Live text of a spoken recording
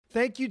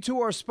Thank you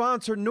to our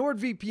sponsor,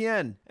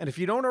 NordVPN. And if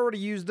you don't already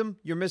use them,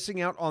 you're missing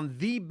out on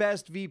the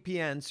best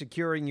VPN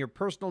securing your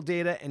personal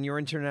data and your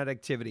internet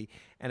activity.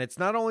 And it's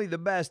not only the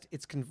best,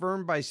 it's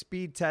confirmed by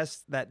speed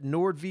tests that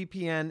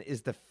NordVPN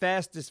is the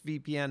fastest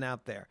VPN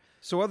out there.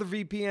 So other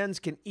VPNs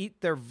can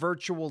eat their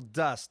virtual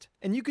dust.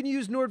 And you can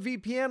use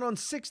NordVPN on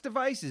 6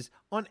 devices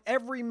on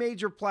every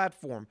major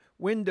platform: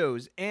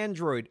 Windows,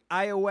 Android,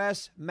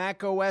 iOS,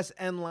 macOS,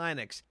 and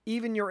Linux.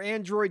 Even your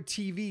Android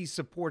TV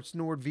supports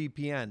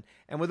NordVPN.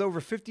 And with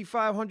over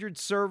 5,500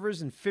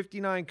 servers in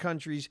 59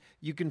 countries,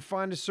 you can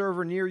find a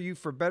server near you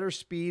for better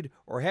speed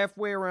or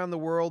halfway around the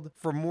world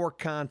for more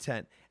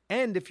content.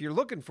 And if you're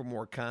looking for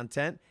more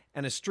content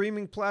and a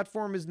streaming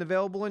platform isn't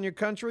available in your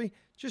country,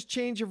 just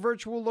change your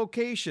virtual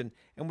location.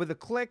 And with a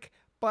click,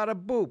 bada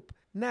boop,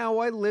 now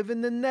I live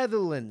in the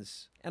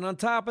Netherlands. And on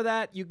top of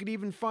that, you can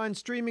even find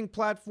streaming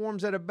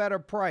platforms at a better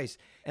price.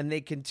 And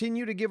they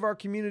continue to give our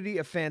community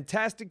a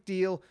fantastic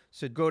deal.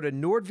 So go to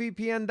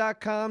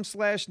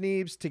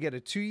nordvpn.com/Neebs to get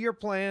a 2-year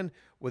plan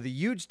with a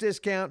huge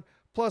discount,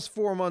 plus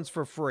 4 months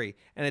for free.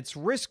 And it's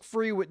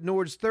risk-free with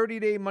Nord's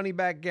 30-day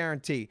money-back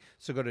guarantee.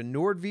 So go to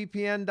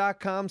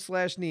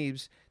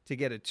nordvpn.com/Neebs to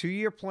get a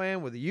 2-year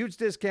plan with a huge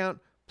discount,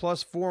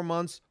 plus 4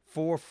 months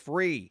for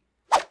free.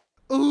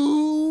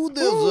 Ooh,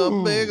 there's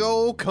a big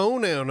old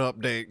Conan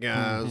update,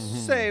 guys.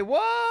 Say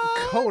what?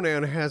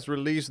 Conan has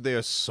released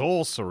their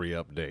sorcery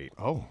update.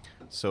 Oh.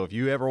 So if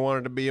you ever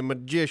wanted to be a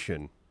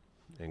magician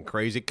in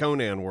crazy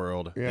Conan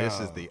world, this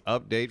is the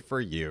update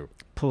for you.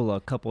 Pull a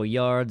couple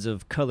yards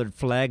of colored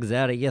flags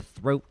out of your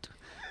throat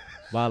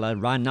while a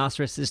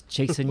rhinoceros is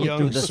chasing you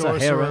through the Sahara.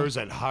 Sorcerers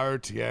at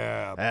heart,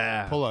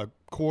 Ah. Pull a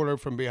quarter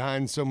from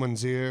behind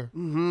someone's ear.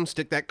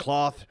 Stick that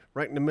cloth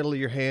right in the middle of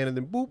your hand and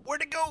then boop,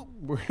 where'd it go?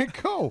 Where'd it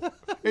go?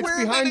 It's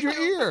Where behind did your it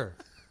go? ear.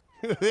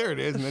 There it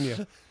is, and then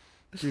you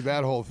do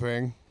that whole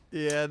thing.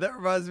 Yeah, that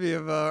reminds me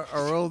of our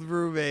old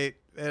roommate.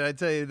 And I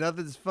tell you,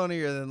 nothing's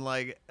funnier than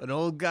like an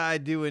old guy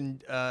doing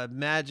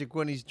magic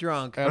when he's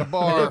drunk At a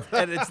bar.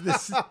 and it's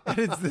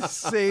the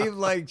same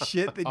like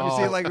shit that you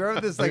see. Like,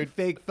 remember this like Dude,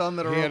 fake thumb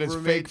that our he had old his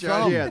roommate fake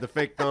tried? thumb. Yeah, the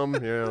fake thumb,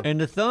 yeah. And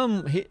the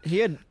thumb, he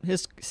had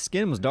his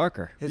skin was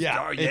darker. His It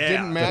yeah.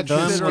 didn't The match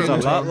thumb his was skin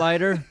a lot tone.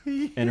 lighter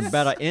and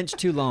about an inch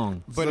too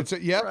long. But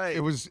Right.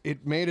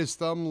 it made his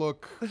thumb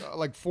look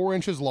like 4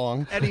 inches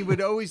long. And he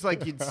would always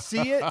like, you'd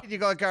see it, and you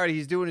go like, all right,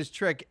 he's doing his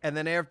trick, and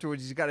then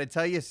afterwards he's got to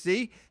tell you,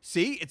 see,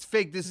 it's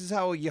fake. This is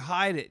how you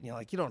hide it. And you're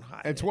like, you don't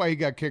hide That's it. why he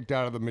got kicked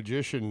out of the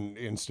Magician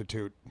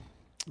Institute.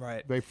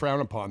 Right. They frown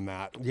upon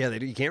that. Yeah,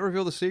 you can't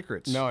reveal the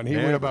secrets. No, and he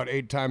went about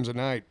 8 times a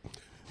night.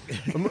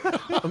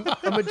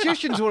 A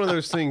magician's one of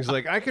those things,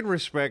 like, I can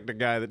respect a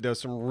guy that does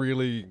some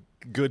really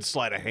good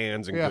sleight of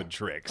hands and Yeah. good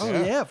tricks. Oh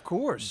yeah, of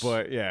course.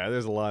 But yeah,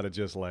 there's a lot of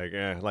just like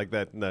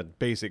that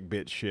basic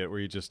bit shit where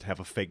you just have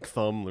a fake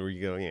thumb where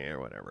you go, yeah,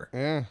 whatever.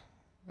 Yeah.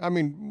 I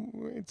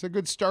mean, it's a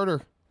good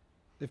starter.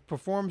 if it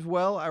performs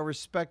well, I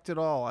respect it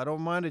all. I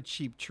don't mind a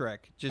cheap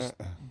trick. Just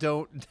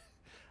don't.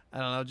 I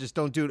don't know. Just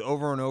don't do it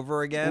over and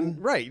over again.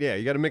 Right, yeah,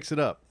 you got to mix it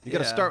up. You got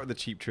to Yeah. start with the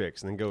cheap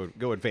tricks and then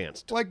go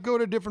advanced. Like, go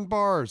to different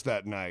bars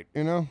that night,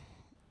 you know?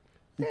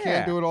 You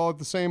can't do it all at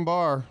the same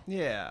bar.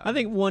 Yeah. I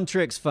think one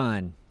trick's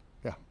fine.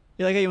 Yeah.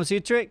 You're like, hey, you want to see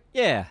a trick?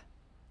 Yeah.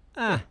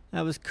 Ah,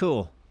 that was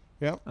cool.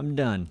 Yeah. I'm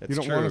done. That's You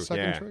don't true. want a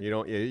second yeah. trick? You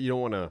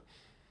don't want to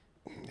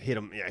hit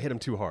them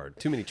too hard.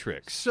 Too many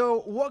tricks.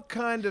 So, what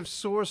kind of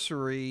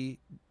sorcery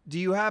do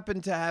you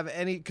happen to have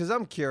any? Because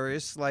I'm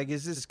curious. Like,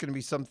 is this going to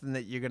be something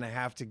that you're going to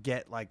have to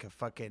get like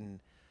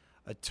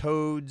a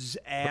toad's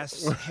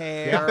ass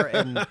hair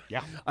and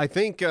I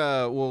think,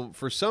 well,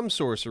 for some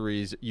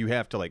sorceries, you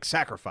have to like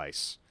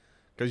sacrifice.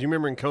 Because you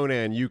remember in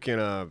Conan, you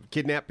can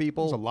kidnap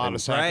people. There's a lot and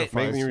of sacrifice.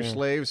 make them your yeah.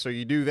 slaves. So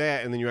you do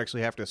that, and then you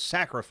actually have to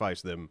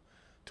sacrifice them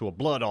to a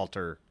blood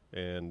altar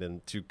and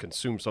then to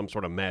consume some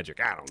sort of magic.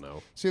 I don't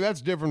know. See, that's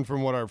different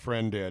from what our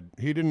friend did.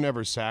 He didn't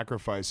ever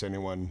sacrifice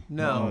anyone.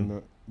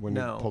 No. When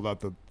No. he pulled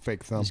out the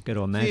fake thumb. Just go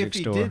to a See, magic if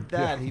he store. did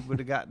that, he would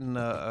have gotten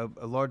a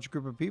large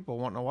group of people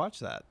wanting to watch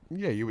that.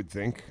 Yeah, you would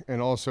think.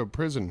 And also,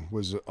 prison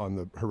was on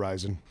the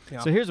horizon. Yeah.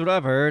 So here's what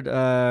I've heard.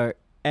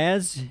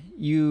 As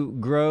you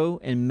grow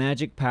in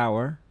magic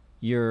power,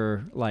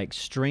 your like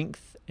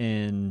strength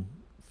and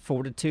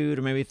fortitude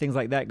or maybe things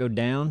like that go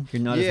down.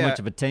 You're not as much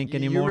of a tank You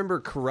anymore. remember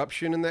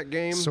corruption in that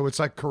game? So it's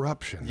like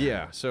corruption.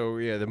 yeah. So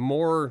yeah, the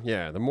more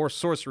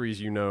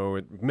sorceries you know,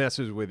 it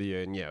messes with you,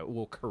 and yeah, it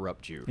will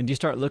corrupt you. And do you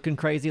start looking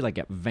crazy, like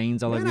got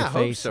veins all over Man, your I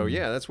hope face? so. and-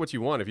 Yeah, that's what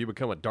you want. If you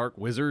become a dark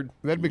wizard,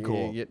 That'd be you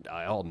cool. get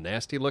all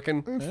nasty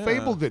looking. And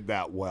Fable did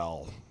that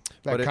well.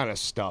 That But it- kind of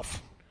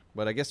stuff.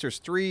 But I guess there's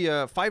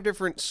 5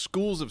 different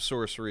schools of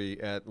sorcery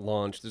at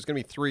launch. There's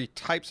going to be 3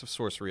 types of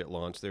sorcery at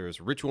launch. There's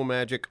ritual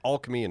magic,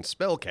 alchemy, and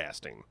spell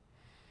casting.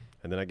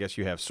 And then I guess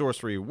you have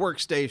sorcery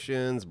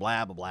workstations,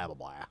 blah, blah, blah, blah,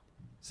 blah.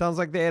 Sounds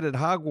like they added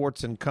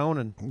Hogwarts and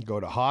Conan.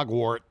 Go to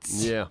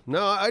Hogwarts. Yeah.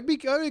 No, I'd be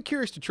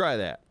curious to try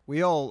that.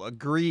 We all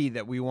agree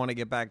that we want to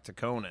get back to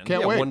Conan.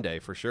 Can't yeah, wait. one day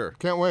for sure.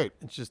 Can't wait.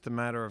 It's just a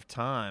matter of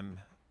time.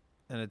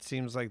 And it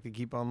seems like they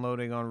keep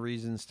unloading on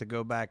reasons to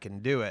go back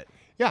and do it.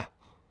 Yeah.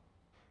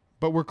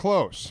 But we're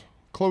close.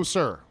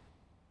 closer,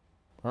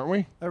 aren't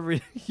we?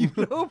 You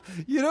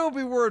don't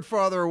be word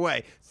farther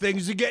away.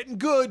 Things are getting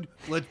good.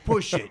 Let's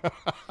push it.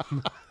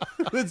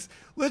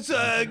 let's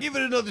give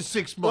it another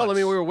 6 months. Well, I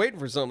mean, we were waiting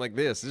for something like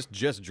this. This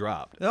just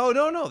dropped. No.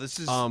 This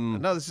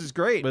is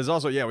great. But it's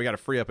also, we got to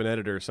free up an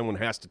editor. Someone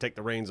has to take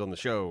the reins on the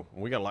show.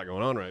 We got a lot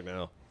going on right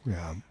now.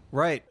 Yeah.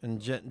 Right.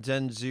 And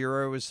Gen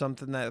Zero is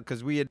something that,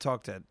 because we had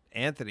talked to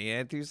Anthony.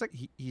 Anthony was like,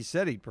 he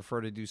said he'd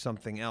prefer to do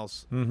something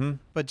else. Mm-hmm.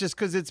 But just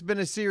because it's been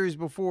a series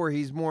before,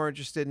 he's more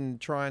interested in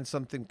trying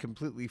something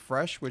completely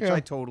fresh, which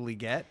I totally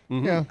get.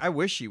 Mm-hmm. Yeah. I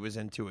wish he was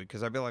into it,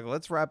 because I'd be like,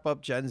 let's wrap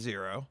up Gen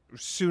Zero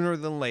sooner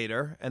than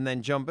later and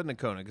then jump into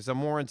Conan, because I'm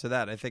more into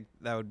that. I think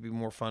that would be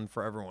more fun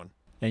for everyone.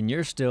 And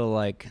you're still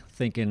like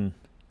thinking,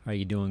 are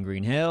you doing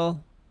Green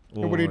Hell?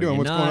 Hey, what are you doing?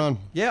 What's going on?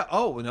 Yeah.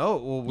 Oh, no.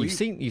 Well, you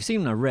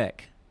seem a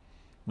wreck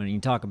when you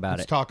talk about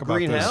Let's it. talk about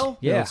Green this. Hell?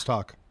 Yeah, Yeah. let's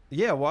talk.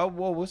 Yeah. Well,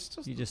 what's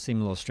just... You just seem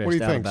a little stressed What do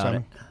you out think, about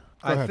Simon? it.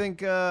 Go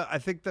ahead. I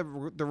think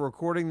the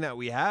recording that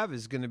we have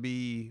is going to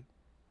be,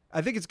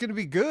 I think it's going to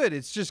be good.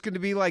 It's just going to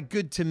be like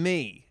good to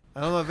me.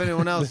 I don't know if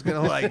anyone else is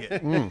going to like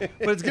it,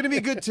 but it's going to be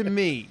good to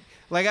me.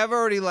 Like, I've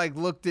already like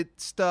looked at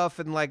stuff,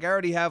 and like I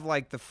already have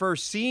like the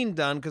first scene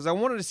done, because I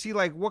wanted to see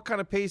like what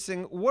kind of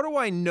pacing, what do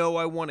I know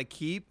I want to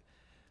keep.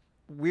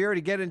 We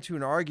already get into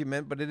an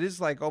argument, but it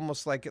is like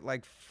almost like at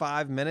like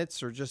 5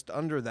 minutes or just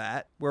under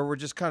that, where we're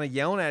just kind of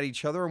yelling at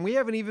each other, and we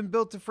haven't even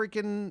built the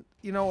freaking,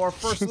 our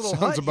first little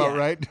hut Sounds about yet.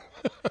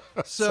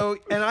 right. So,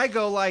 and I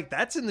go like,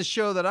 that's in the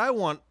show that I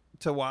want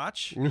to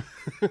watch.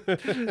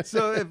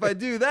 So if I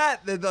do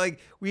that, then like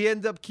we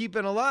end up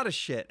keeping a lot of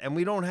shit, and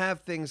we don't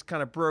have things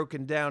kind of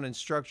broken down and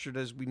structured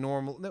as we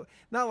normally. No,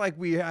 not like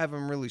we have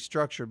them really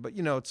structured, but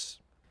it's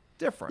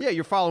different. Yeah,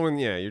 you're following.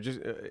 Yeah, you're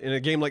just in a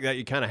game like that.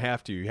 You kind of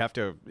have to.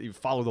 You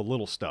follow the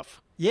little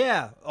stuff.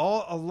 Yeah,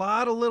 a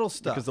lot of little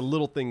stuff, Because the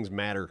little things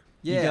matter.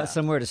 Yeah. You got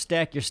somewhere to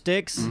stack your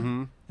sticks.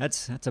 Mm-hmm.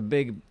 That's a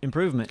big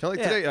improvement. Kind of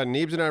like today,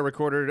 Neebs and I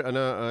recorded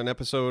an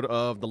episode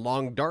of The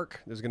Long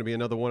Dark. There's going to be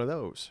another one of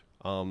those.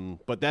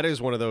 But that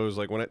is one of those,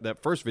 like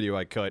that first video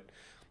I cut,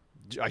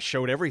 I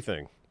showed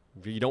everything.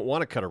 You don't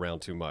want to cut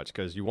around too much,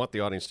 because you want the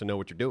audience to know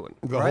what you're doing.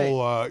 The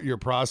whole your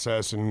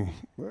process, and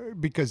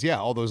because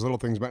all those little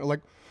things matter.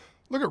 Like,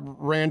 look at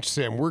Ranch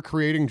Sim. We're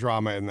creating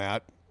drama in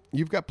that.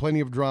 You've got plenty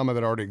of drama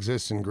that already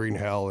exists in Green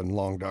Hell and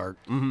Long Dark.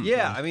 Mm-hmm.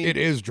 Yeah, I mean, it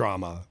is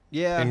drama.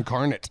 Yeah,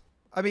 incarnate.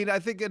 I mean, I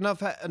think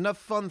enough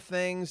fun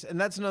things,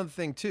 and that's another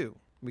thing too.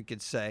 We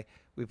could say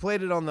we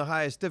played it on the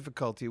highest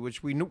difficulty,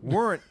 which we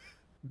weren't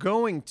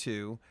going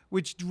to,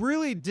 which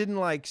really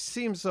didn't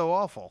seem so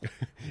awful.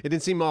 It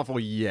didn't seem awful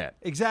yet.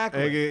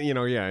 Exactly.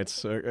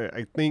 It's.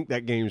 I think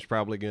that game's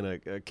probably gonna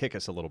kick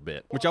us a little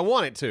bit, which I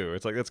want it to.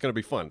 It's like that's gonna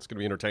be fun. It's gonna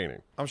be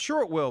entertaining. I'm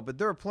sure it will, but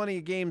there are plenty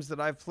of games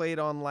that I've played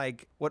on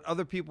like what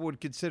other people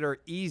would consider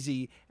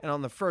easy, and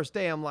on the first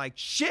day I'm like,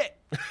 shit.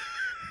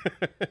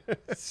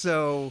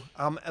 So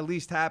I'm at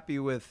least happy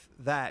with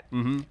that.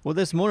 Mm-hmm. Well,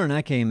 this morning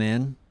I came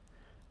in.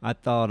 I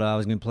thought I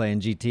was going to play in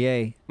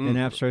GTA, and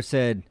after I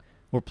said,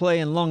 we're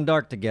playing Long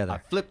Dark together. I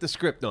flipped the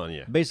script on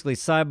you. Basically,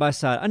 side by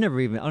side. I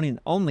didn't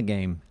own the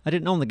game. I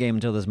didn't own the game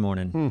until this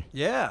morning.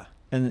 Yeah.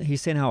 And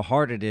he's saying how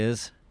hard it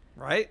is.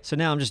 Right. So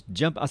now I'm just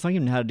I don't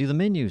even know how to do the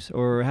menus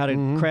or how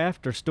to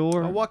craft or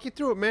store. I'll walk you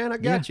through it, man. I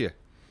got you.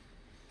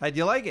 How'd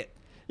you like it?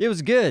 It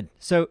was good.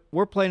 So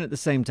we're playing at the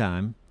same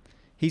time.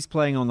 He's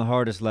playing on the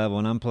hardest level,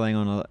 and I'm playing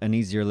on an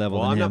easier level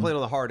Well, than I'm him. not playing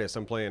on the hardest.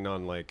 I'm playing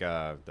on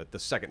the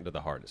second to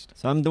the hardest.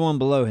 So I'm the one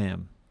below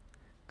him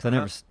because I've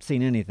never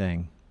seen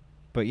anything.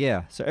 But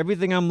yeah, so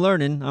everything I'm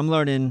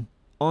learning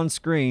on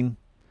screen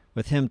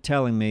with him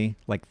telling me,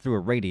 like through a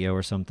radio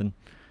or something.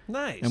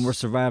 Nice. And we're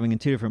surviving in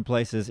 2 different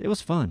places. It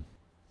was fun.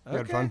 You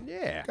had fun.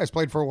 Yeah. You guys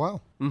played for a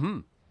while.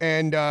 Mm-hmm.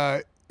 And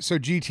so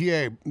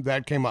GTA,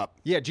 that came up.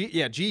 Yeah,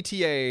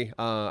 GTA.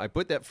 I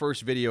put that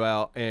first video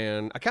out,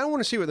 and I kind of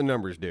want to see what the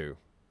numbers do.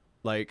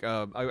 Like,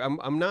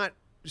 I'm not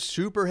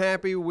super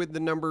happy with the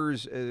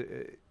numbers.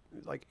 Then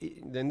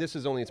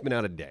it's been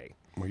out a day.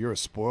 Well, you're a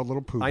spoiled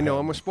little poop. I know, head.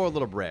 I'm a spoiled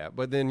little brat.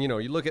 But then, you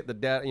look at the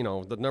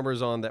the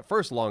numbers on that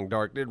first Long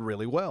Dark did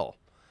really well.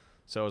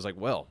 So I was like,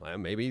 well,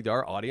 maybe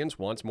our audience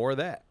wants more of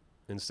that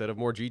instead of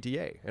more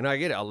GTA. And I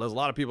get it. There's a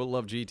lot of people that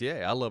love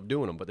GTA. I love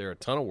doing them, but they're a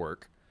ton of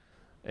work.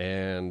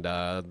 And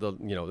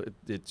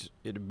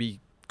it'd be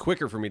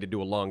quicker for me to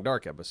do a Long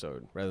Dark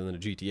episode rather than a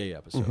GTA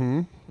episode.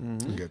 Mm-hmm.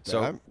 Get that.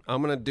 So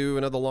I'm gonna do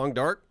another Long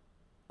Dark,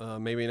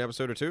 maybe an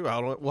episode or two.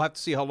 We'll have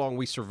to see how long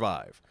we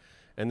survive,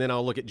 and then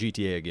I'll look at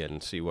GTA again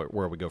and see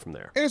where we go from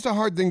there. And it's a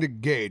hard thing to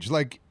gauge.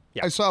 Like,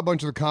 I saw a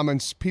bunch of the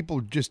comments, people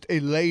just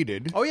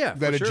elated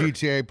that a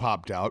GTA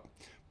popped out.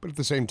 But at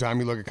the same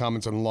time, you look at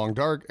comments on Long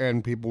Dark,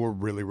 and people were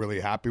really, really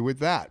happy with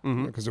that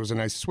because it was a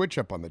nice switch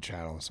up on the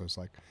channel. So it's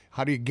like,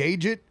 how do you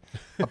gauge it?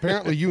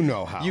 Apparently, you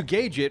know how. You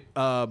gauge it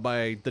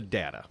by the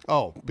data.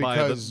 Oh, by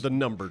because the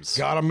numbers.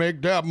 Gotta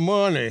make that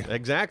money.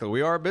 Exactly.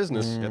 We are a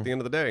business at the end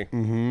of the day.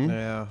 Mm-hmm.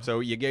 Yeah. So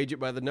you gauge it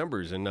by the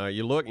numbers, and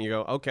you look and you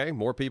go, okay,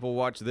 more people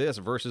watch this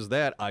versus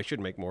that. I should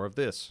make more of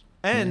this.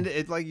 And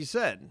it, like you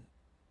said,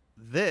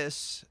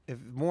 this, if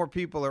more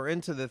people are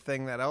into the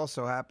thing, that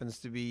also happens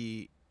to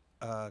be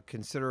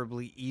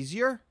considerably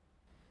easier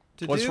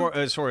to do.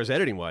 As far as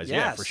editing wise,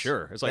 yeah, for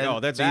sure. It's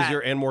like, that's easier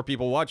and more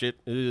people watch it.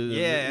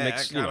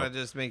 It kind of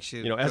just makes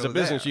you, as a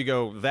business, you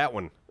go, that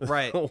one.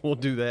 Right. We'll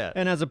do that.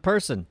 And as a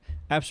person,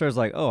 App Store's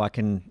like, I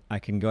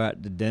can go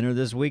out to dinner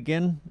this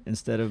weekend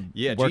instead of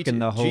working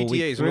the whole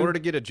week through. In order to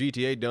get a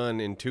GTA done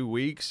in 2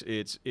 weeks,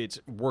 it's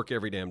work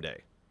every damn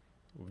day.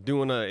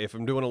 If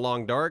I'm doing a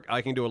long dark,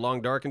 I can do a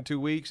long dark in 2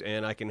 weeks,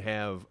 and I can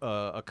have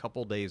a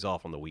couple days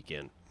off on the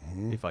weekend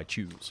if I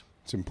choose.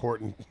 It's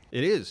important.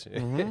 It is.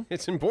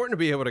 It's important to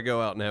be able to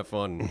go out and have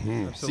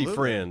fun, see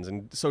friends,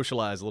 and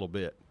socialize a little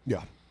bit.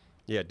 Yeah.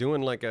 Yeah,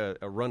 doing like a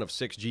run of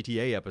 6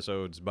 GTA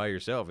episodes by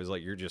yourself is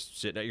like you're just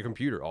sitting at your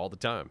computer all the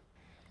time.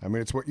 I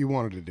mean, it's what you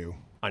wanted to do.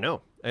 I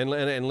know. And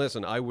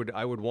listen, I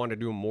would want to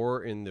do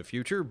more in the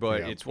future,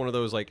 but it's one of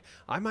those like,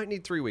 I might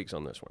need 3 weeks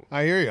on this one.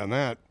 I hear you on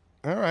that.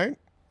 All right.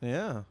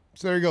 Yeah.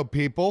 So there you go,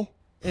 people.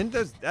 And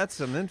that's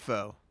some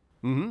info.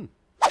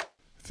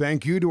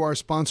 Thank you to our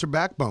sponsor,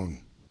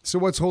 Backbone. So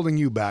what's holding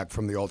you back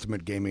from the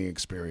ultimate gaming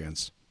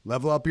experience?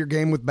 Level up your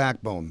game with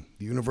Backbone,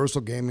 the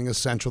universal gaming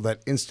essential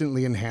that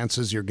instantly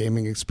enhances your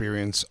gaming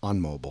experience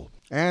on mobile.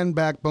 And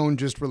Backbone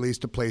just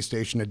released a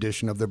PlayStation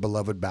edition of their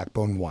beloved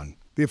Backbone 1.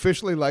 The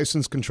officially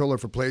licensed controller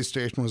for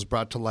PlayStation was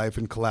brought to life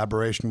in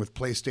collaboration with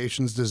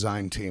PlayStation's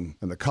design team,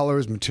 and the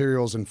colors,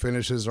 materials, and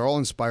finishes are all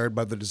inspired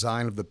by the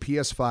design of the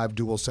PS5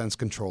 DualSense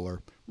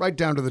controller, right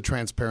down to the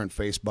transparent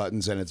face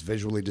buttons and its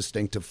visually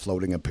distinctive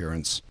floating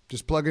appearance.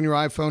 Just plug in your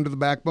iPhone to the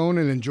Backbone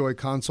and enjoy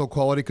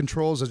console-quality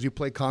controls as you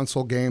play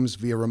console games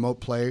via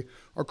remote play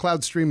or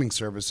cloud streaming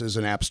services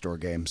and App Store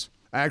games.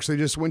 I actually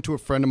just went to a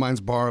friend of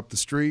mine's bar up the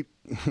street.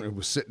 It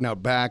was sitting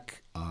out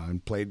back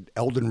and played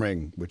Elden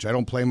Ring, which I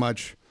don't play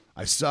much.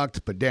 I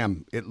sucked, but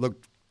damn, it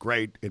looked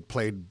great. It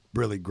played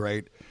really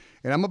great.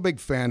 And I'm a big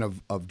fan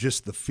of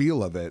just the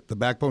feel of it. The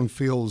Backbone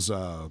feels,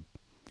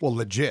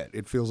 legit.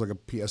 It feels like a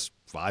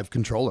PS5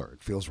 controller.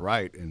 It feels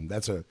right. And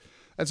that's a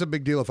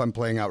big deal if I'm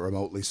playing out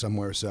remotely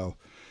somewhere. So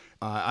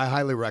I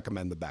highly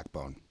recommend the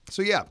Backbone.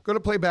 So yeah, go to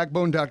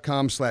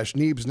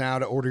playbackbone.com/Neebs now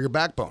to order your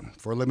Backbone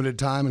for a limited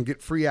time and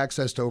get free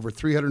access to over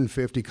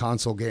 350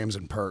 console games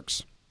and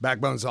perks.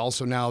 Backbone is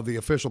also now the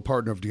official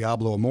partner of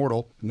Diablo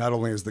Immortal. Not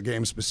only is the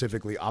game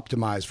specifically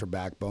optimized for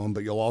Backbone,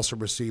 but you'll also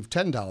receive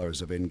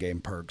 $10 of in-game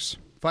perks.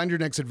 Find your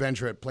next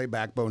adventure at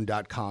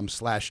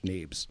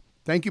playbackbone.com/Neebs.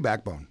 Thank you,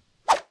 Backbone.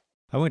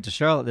 I went to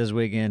Charlotte this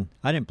weekend.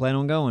 I didn't plan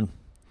on going.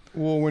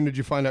 Well, when did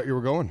you find out you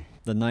were going?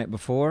 The night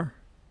before.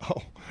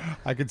 Oh,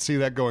 I could see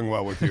that going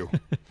well with you.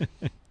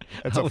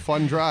 That's a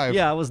fun drive.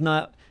 Yeah, I was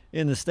not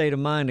in the state of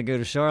mind to go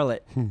to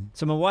Charlotte.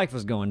 So my wife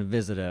was going to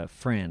visit a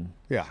friend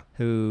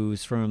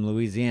who's from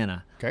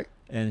Louisiana. Okay.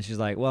 And she's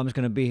like, well, I'm just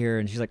going to be here.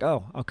 And she's like,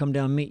 oh, I'll come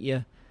down and meet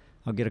you.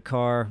 I'll get a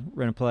car,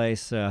 rent a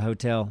place, a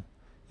hotel,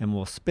 and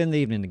we'll spend the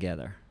evening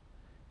together.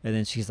 And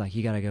then she's like,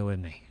 you got to go with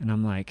me. And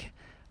I'm like,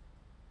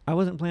 I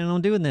wasn't planning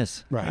on doing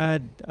this.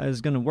 Right. I was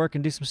going to work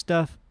and do some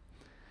stuff.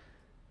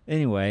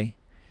 Anyway.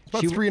 It's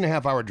about a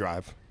 3.5 hour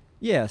drive.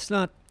 Yeah, it's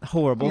not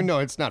horrible. I mean, no,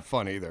 it's not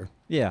fun either.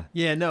 Yeah.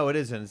 Yeah, no, it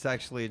isn't. It's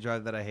actually a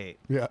drive that I hate.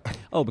 Yeah.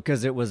 Oh,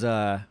 because it was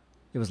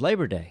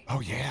Labor Day.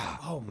 Oh, yeah.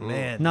 Oh,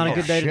 man. Not a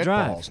good day to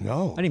drive. Balls,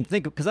 no. I didn't even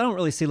think, because I don't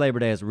really see Labor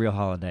Day as a real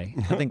holiday.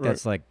 I think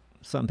that's like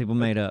something people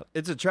made up.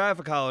 It's a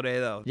traffic holiday,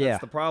 though. Yeah.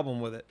 That's the problem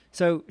with it.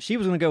 So she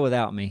was going to go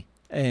without me,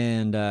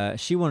 and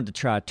she wanted to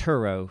try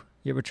Turo.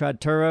 You ever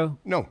tried Turo?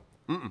 No.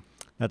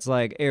 That's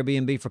like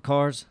Airbnb for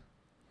cars.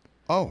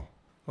 Oh.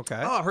 Okay.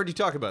 Oh, I heard you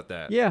talk about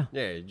that. Yeah.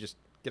 Yeah, you just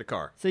get a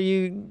car. So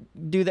you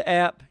do the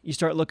app, you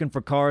start looking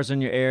for cars in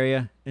your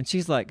area, and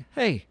she's like,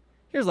 hey,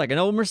 here's like an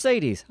old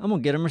Mercedes. I'm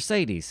going to get a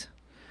Mercedes.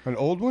 An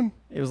old one?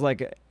 It was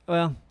like,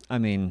 well,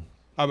 you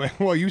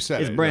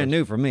said it's brand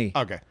new for me.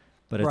 Okay.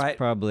 But it's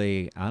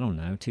probably, I don't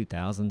know,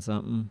 2000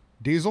 something.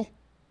 Diesel?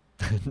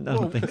 No, I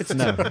don't think it's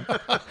no.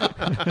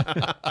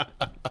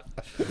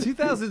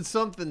 2000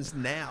 somethings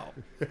now.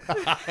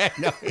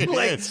 No,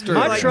 it's true.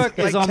 My truck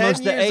is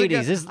almost the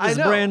 80s. Ago. It's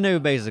brand new,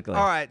 basically.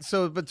 All right,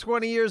 but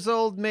 20 years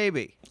old,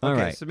 maybe. All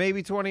right. So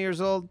maybe 20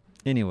 years old.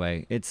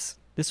 Anyway, this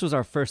was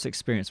our first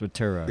experience with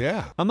Turo.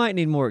 Yeah. I might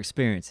need more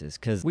experiences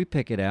because we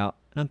pick it out,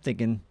 and I'm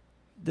thinking,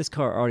 this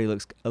car already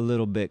looks a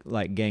little bit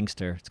like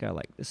gangster. It's got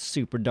like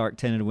super dark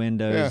tinted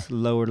windows,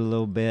 lowered a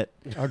little bit.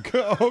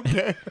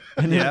 Okay.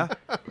 Yeah.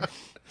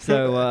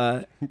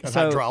 So,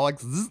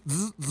 hydraulics.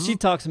 She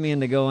talks me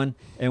into going,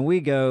 and we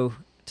go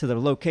to the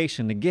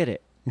location to get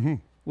it,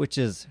 which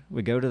is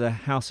we go to the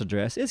house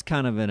address. It's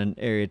kind of in an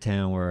area of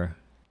town where,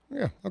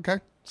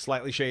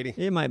 Slightly shady.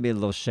 It might be a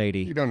little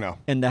shady. You don't know.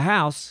 And the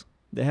house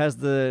that has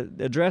the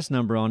address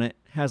number on it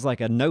has like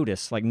a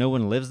notice, like no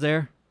one lives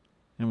there.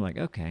 And I'm like,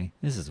 okay,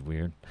 this is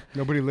weird.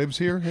 Nobody lives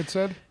here, it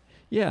said?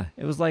 Yeah,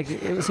 it was like,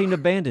 it seemed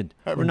abandoned.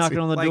 We're knocking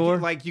on the door.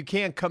 Like you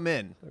can't come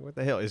in. Like, what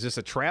the hell? Is this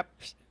a trap?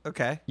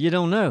 Okay. You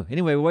don't know.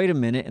 Anyway, wait a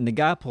minute. And the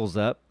guy pulls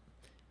up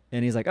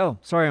and he's like, oh,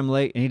 sorry I'm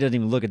late. And he doesn't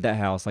even look at that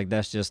house. Like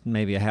that's just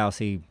maybe a house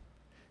he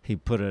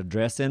put an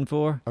address in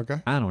for.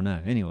 Okay. I don't know.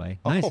 Anyway,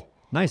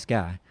 nice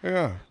guy.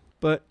 Yeah.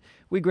 But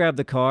we grabbed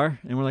the car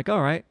and we're like,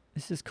 all right,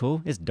 this is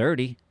cool. It's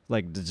dirty.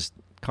 Like just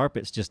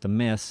carpet's just a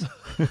mess.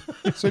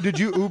 So did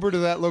you Uber to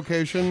that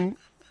location?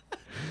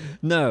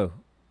 No.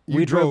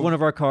 We drove one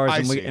of our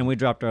cars and we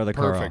dropped our other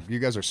car off. Perfect. You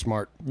guys are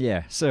smart.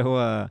 Yeah.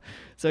 So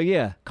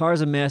yeah, car's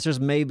a mess. There's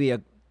maybe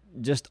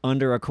just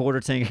under a quarter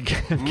tank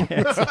of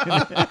gas.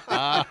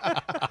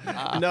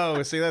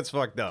 No, see, that's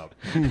fucked up.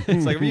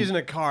 It's like if you're using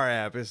a car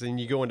app and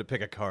you go in to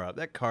pick a car up,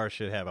 that car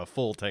should have a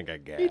full tank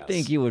of gas. You'd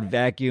think you would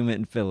vacuum it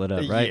and fill it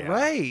up, right? Yeah.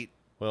 Right.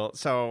 Well,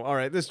 so, all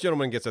right, this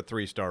gentleman gets a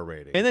 3-star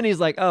rating. And then he's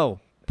like, oh,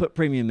 put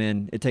premium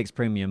in. It takes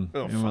premium.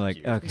 Oh, and we're like,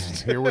 you. okay.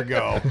 Here we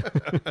go.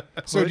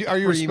 So are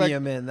you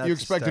premium in, that's you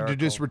expected to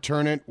just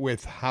return it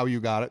with how you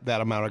got it,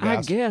 that amount of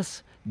gas? I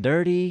guess.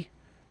 Dirty,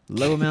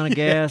 low amount of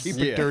gas. Keep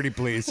it dirty,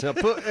 please. Now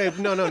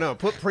no.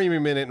 Put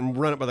premium in it and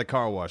run it by the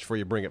car wash before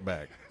you bring it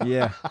back.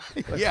 Yeah.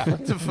 Yeah.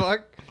 What the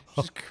fuck?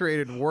 Just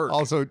created work.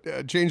 Also,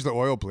 change the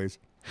oil, please.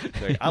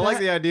 I like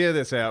the idea of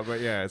this app, but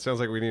yeah, it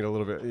sounds like we need a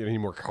little bit, need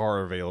more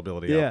car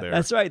availability out there.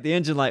 That's right. The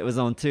engine light was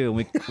on too, and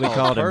we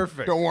called him.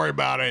 Perfect. Don't worry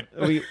about it.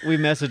 We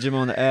messaged him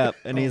on the app,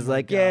 and he's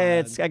like,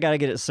 "Yeah, I got to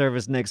get it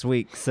serviced next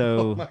week,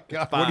 so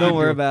don't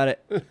worry about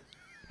it."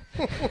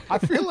 I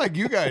feel like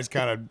you guys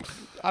kind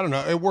of, I don't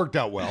know, it worked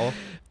out well.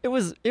 It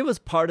was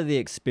part of the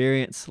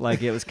experience.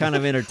 Like it was kind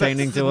of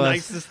entertaining to us.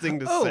 Nicest thing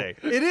to say.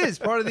 It is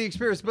part of the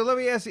experience. But let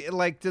me ask you,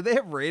 like, do they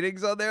have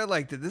ratings on there?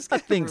 Like, did this guy? I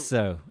think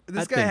so.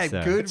 This guy had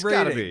good It's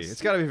gotta be. ratings.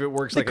 It's gotta be if it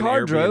works The like an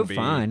car Airbnb. drove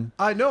fine.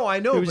 I know,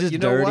 It was but just you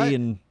know dirty what?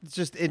 and It's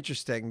just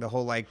interesting, the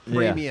whole like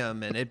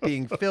premium and it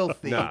being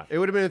filthy. Nah, it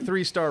would have been a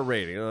 3-star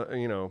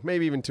rating.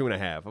 Maybe even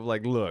 2.5. Of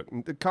like, look,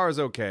 the car's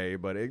okay,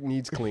 but it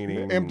needs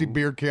cleaning. Empty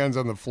beer cans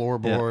on the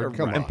floorboard.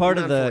 Come on. and part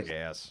of Not full of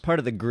gas.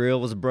 the grill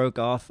was broke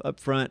off up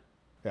front.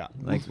 Yeah.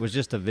 Like it was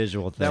just a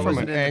visual thing. From was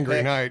an in the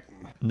angry back.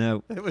 night.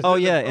 No. It was Oh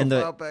in the yeah, and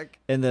profile pic.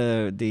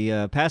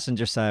 the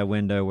passenger side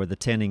window where the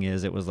tinting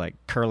is, it was like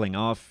curling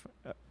off,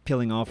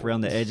 peeling off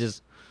around the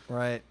edges.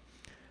 Right.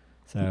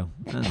 So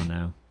I don't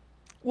know.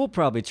 We'll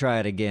probably try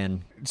it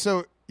again.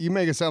 So you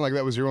make it sound like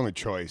that was your only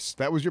choice.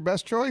 That was your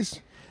best choice?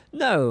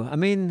 No, I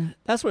mean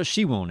that's what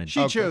she wanted.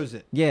 She chose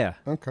it. Yeah.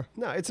 Okay.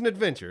 No, it's an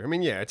adventure. I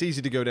mean, yeah, it's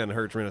easy to go down to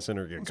Hertz Rent a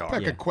Center and get a car.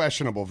 Pick a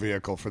questionable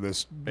vehicle for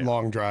this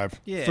long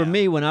drive. Yeah. For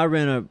me, when I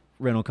rent a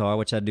rental car,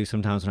 which I do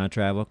sometimes when I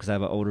travel because I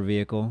have an older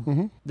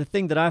vehicle, the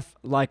thing that I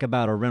like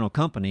about a rental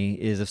company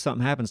is if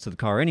something happens to the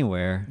car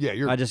anywhere,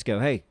 I just go,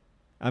 hey,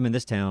 I'm in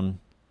this town.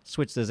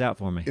 Switch this out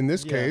for me. In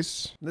this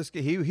case, this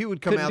guy, he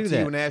would come Couldn't out do to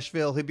you that. in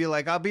Asheville. He'd be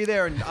like, I'll be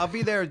there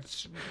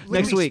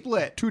Next week.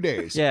 Split. 2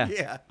 days. Yeah.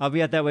 Yeah. I'll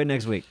be out that way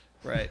next week.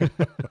 Right.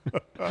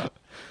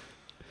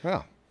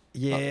 Wow.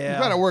 Yeah. I'm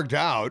glad it worked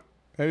out.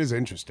 That is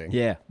interesting.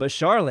 Yeah. But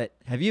Charlotte,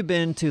 have you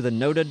been to the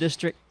Noda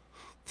district?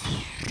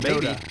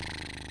 Maybe.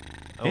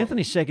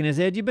 Anthony's shaking his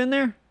head. You been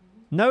there?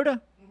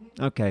 Noda?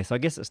 Okay, so I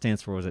guess it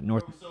stands for, was it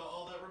North?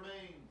 All that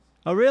remains.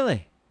 Oh,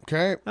 really?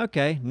 Okay.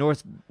 Okay,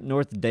 North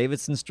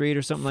Davidson Street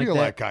or something I feel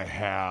like that. like I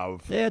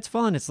have. Yeah, it's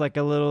fun. It's like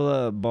a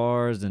little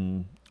bars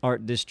and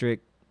art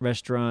district,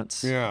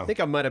 restaurants. Yeah. I think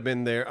I might have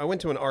been there. I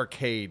went to an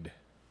arcade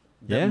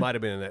that Yeah? might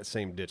have been in that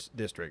same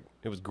district.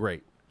 It was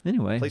great.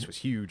 Anyway, The place was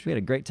huge. we had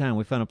a great time.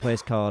 We found a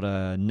place called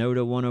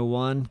Noda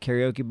 101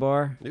 Karaoke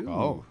Bar, Ooh.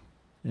 Oh.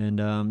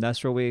 and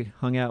that's where we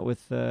hung out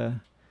with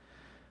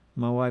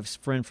my wife's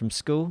friend from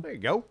school. There you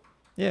go.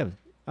 Yeah,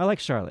 I like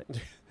Charlotte.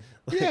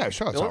 Yeah,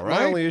 sure. It's all My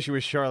right. only issue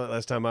with Charlotte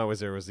last time I was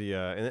there was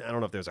and I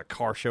don't know if there was a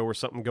car show or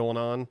something going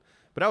on,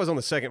 but I was on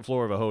the second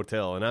floor of a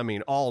hotel, and I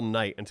mean all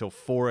night until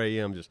 4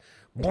 a.m. just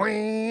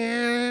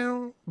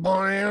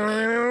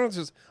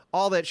just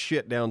all that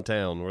shit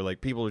downtown where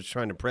like people are just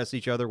trying to impress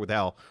each other with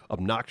how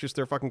obnoxious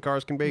their fucking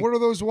cars can be. What are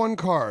those one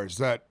cars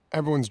that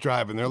everyone's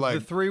driving? They're like,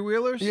 The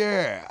three-wheelers?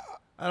 yeah.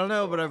 I don't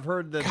know, but I've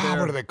heard that God,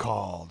 what are they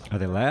called? Are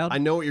they loud? I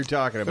know what you're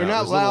talking about. They're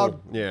not Those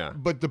loud, yeah.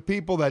 but the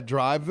people that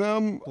drive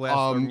them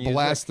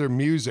Blast their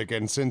music.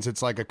 And since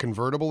it's like a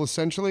convertible,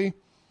 essentially,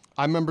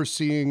 I remember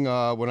seeing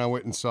when I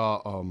went and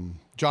saw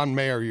John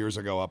Mayer years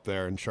ago up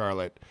there in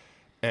Charlotte,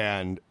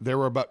 and there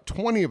were about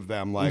 20 of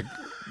them, like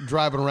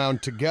driving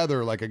around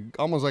together, like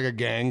almost like a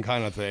gang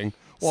kind of thing.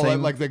 Well,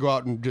 Same. like they go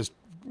out and just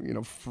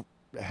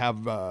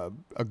have a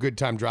good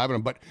time driving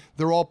them, but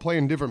they're all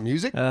playing different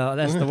music. Oh,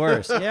 that's the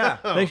worst. Yeah.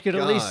 They could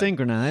at least God.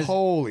 synchronize.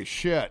 Holy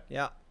shit!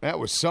 Yeah. That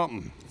was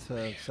something.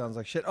 So sounds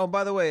like shit. Oh,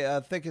 by the way,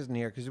 Thick isn't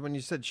here because when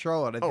you said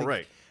Charlotte,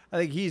 I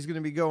think he's going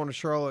to be going to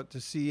Charlotte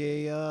to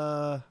see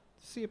a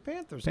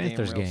Panthers game.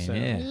 Panthers real game,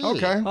 soon. yeah.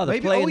 Okay. Oh,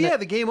 Maybe. Oh, yeah,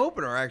 the game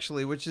opener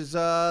actually, which is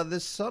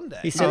this Sunday.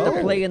 He said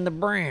they're playing the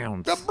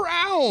Browns. The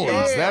Browns.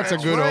 Yeah, that's a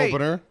good right.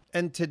 opener.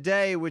 And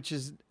today, which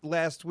is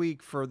last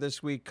week for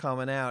this week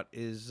coming out,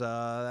 is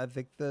I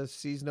think the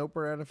season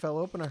opener,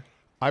 NFL opener.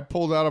 I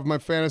pulled out of my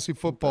fantasy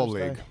football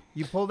league.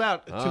 You pulled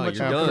out too much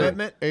you're of a done.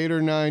 commitment. 8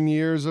 or 9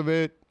 years of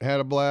it, had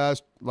a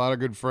blast, a lot of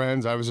good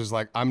friends. I was just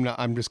like,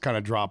 I'm just kind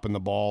of dropping the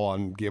ball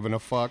on giving a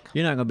fuck.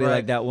 You're not going to be Right.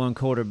 like that one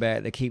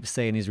quarterback that keeps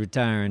saying he's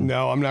retiring.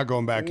 No, I'm not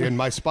going back in.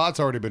 My spot's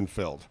already been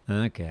filled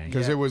Okay.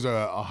 because it was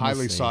a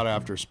highly see. sought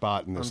after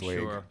spot in this I'm league.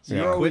 sure. Yeah.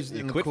 You're always You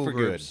in the quit cool for good.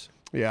 groups.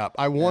 Yeah,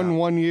 I won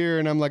 1 year,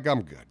 and I'm like,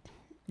 I'm good.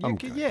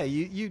 Good. Yeah,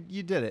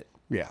 you did it.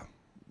 Yeah.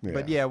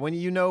 But yeah, when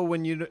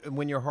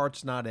your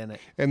heart's not in it.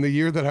 And the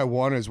year that I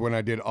won is when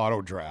I did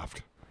auto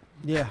draft.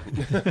 Yeah.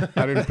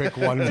 I didn't pick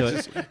one.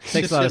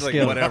 Takes a lot of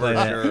skill. Whatever.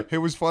 Sure. It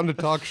was fun to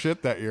talk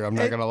shit that year. I'm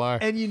not gonna lie.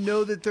 And you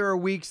know that there are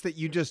weeks that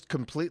you just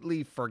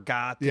completely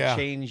forgot to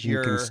change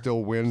your. You can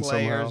still win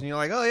players, somehow. And you're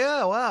like, oh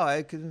yeah, wow,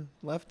 I could have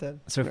left that.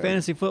 So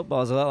fantasy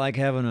football is a lot like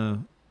having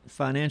a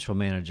financial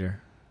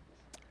manager.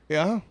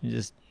 Yeah.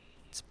 It's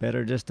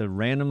better just to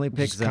randomly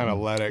pick Just kind of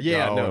let it go.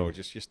 Yeah, no,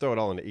 just throw it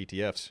all into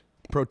ETFs.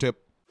 Pro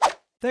tip.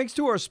 Thanks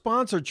to our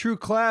sponsor, True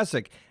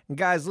Classic. And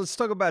guys, let's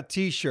talk about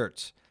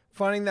t-shirts.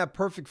 Finding that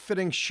perfect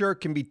fitting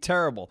shirt can be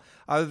terrible.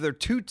 Either they're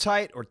too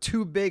tight or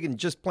too big and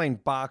just plain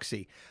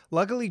boxy.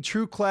 Luckily,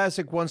 True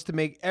Classic wants to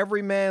make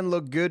every man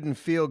look good and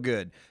feel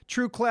good.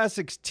 True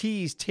Classic's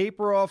tees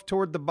taper off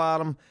toward the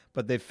bottom,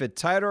 but they fit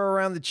tighter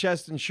around the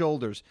chest and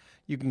shoulders.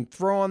 You can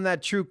throw on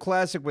that True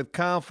Classic with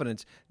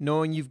confidence,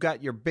 knowing you've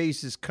got your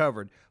bases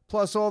covered.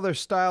 Plus, all their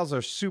styles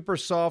are super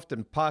soft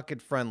and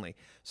pocket-friendly.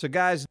 So,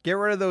 guys, get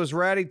rid of those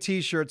ratty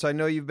t-shirts I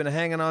know you've been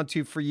hanging on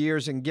to for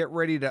years and get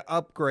ready to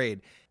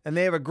upgrade. And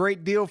they have a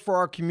great deal for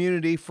our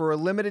community. For a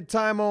limited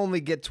time only,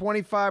 get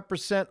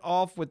 25%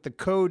 off with the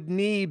code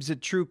NEEBS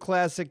at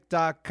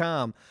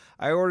TrueClassic.com.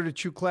 I ordered a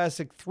True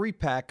Classic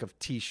 3-pack of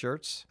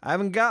t-shirts. I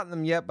haven't gotten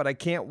them yet, but I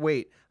can't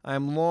wait. I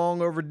am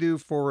long overdue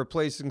for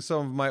replacing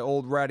some of my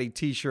old ratty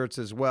t-shirts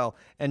as well.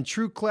 And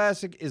True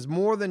Classic is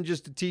more than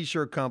just a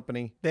t-shirt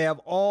company. They have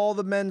all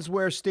the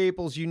menswear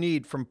staples you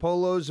need, from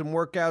polos and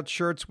workout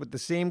shirts with the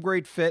same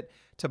great fit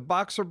to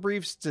boxer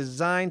briefs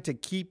designed to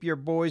keep your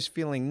boys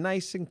feeling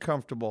nice and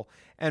comfortable.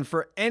 And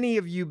for any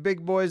of you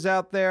big boys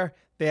out there,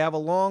 they have a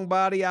long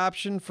body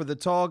option for the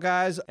tall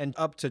guys and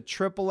up to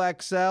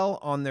XXL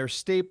on their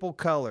staple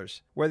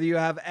colors. Whether you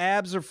have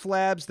abs or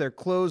flabs, their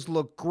clothes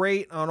look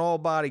great on all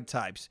body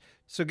types.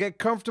 So get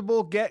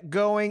comfortable, get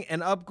going,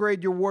 and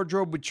upgrade your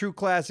wardrobe with True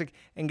Classic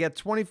and get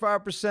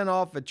 25%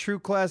 off at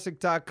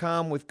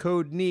TrueClassic.com with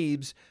code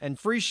NEEBS and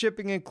free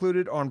shipping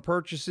included on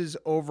purchases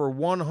over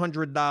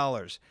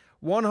 $100.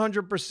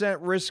 100%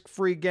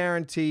 risk-free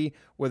guarantee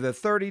with a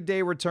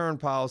 30-day return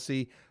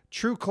policy.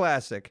 True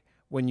Classic.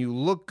 When you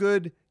look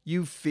good,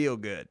 you feel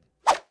good.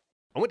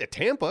 I went to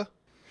Tampa.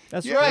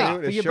 That's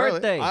right. For your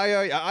Charlotte. birthday.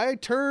 I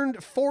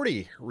turned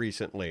 40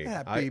 recently.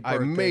 Happy I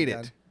birthday, made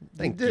Dad. it.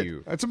 Thank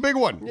you. That's a big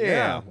one.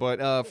 Yeah,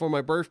 but for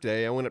my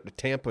birthday, I went up to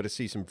Tampa to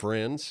see some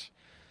friends.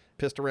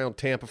 Pissed around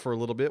Tampa for a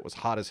little bit. It was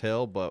hot as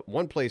hell. But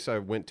one place I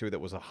went to that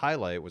was a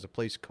highlight was a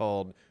place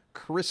called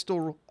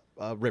Crystal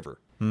River.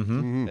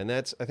 Mm-hmm. And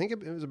that's, I think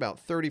it was about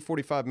 30,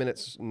 45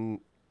 minutes, well,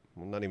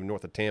 not even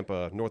north of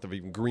Tampa, north of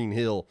even Green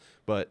Hill.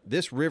 But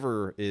this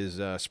river is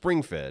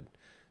spring-fed.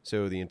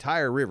 So the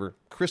entire river,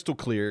 crystal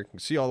clear, you can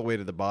see all the way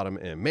to the bottom,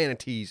 and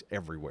manatees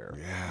everywhere.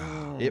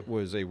 Yeah. It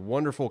was a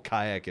wonderful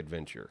kayak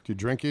adventure. Did you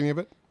drink any of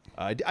it?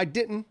 I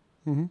didn't,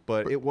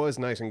 but it was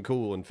nice and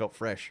cool and felt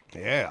fresh.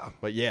 Yeah.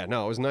 But yeah,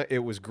 no, it was not. It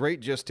was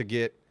great just to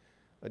get,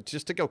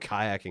 just to go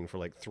kayaking for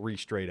like 3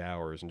 straight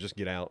hours and just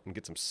get out and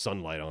get some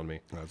sunlight on me.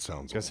 That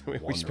sounds Because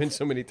wonderful. we spend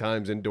so many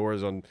times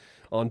indoors on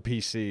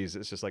PCs.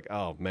 It's just like,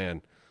 oh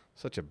man,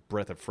 such a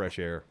breath of fresh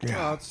air.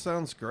 Yeah, it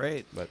sounds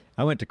great. But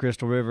I went to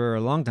Crystal River a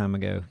long time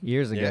ago,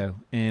 years ago,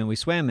 and we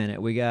swam in it.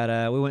 We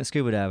went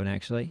scuba diving,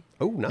 actually.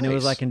 Oh, nice. And it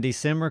was like in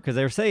December, because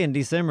they were saying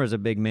December is a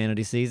big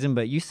manatee season,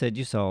 but you said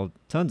you saw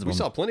tons of We them.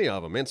 saw plenty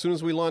of them. And as soon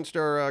as we launched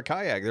our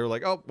kayak, they were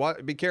like, oh,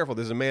 be careful.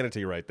 There's a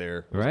manatee right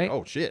there. I was Right. like,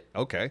 oh, shit.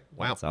 Okay.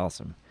 Wow. That's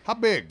awesome. How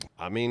big?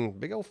 I mean,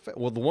 big old...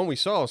 Well, the one we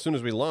saw as soon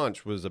as we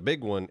launched was a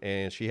big one,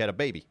 and she had a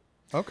baby.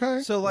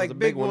 Okay. So, like, a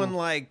big big one, one.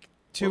 like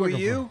 2 of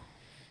you?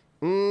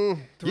 3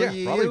 Yeah,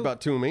 of probably you?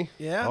 about 2 of me.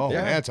 Yeah. Oh,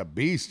 yeah. that's a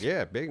beast.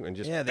 Yeah, big and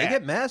just Yeah, they fat.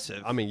 get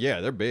massive. I mean,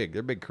 yeah, they're big.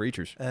 They're big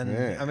creatures. And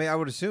Yeah. I mean, I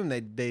would assume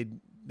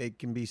they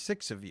can be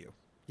 6 of you.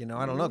 You know,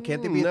 I don't know.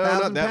 Can't they be No, not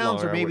 1,000 that pounds,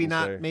 long, or I maybe wouldn't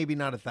not? say. Maybe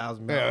not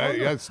 1,000 Yeah,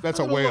 pounds. that's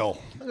a whale.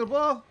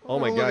 Well, Oh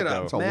my look God, it up.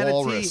 though. It's a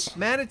walrus.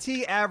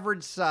 Manatee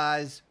average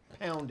size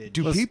poundage.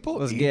 Do people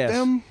let's eat guess.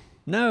 them?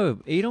 No,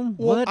 eat them?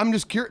 Well, What? I'm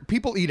just curious.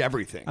 People eat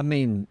everything. I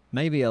mean,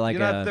 maybe like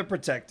They're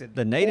protected.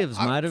 the natives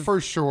might have.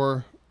 For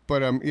sure.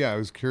 But yeah, I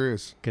was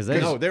curious. Because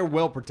No, they're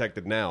well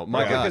protected now.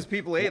 My God. because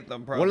people ate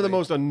them. Probably One of the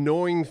most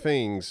annoying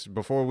things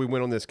before we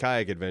went on this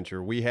kayak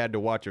adventure, we had to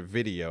watch a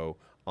video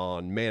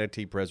on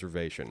manatee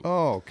preservation.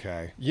 Oh,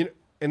 okay. You know,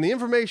 and the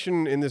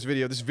information in this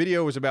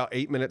video was about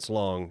 8 minutes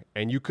long,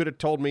 and you could have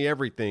told me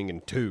everything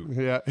in 2.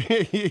 Yeah.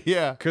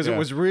 Yeah. Because it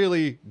was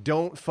really,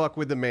 don't fuck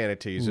with the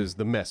manatees is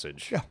the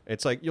message. Yeah.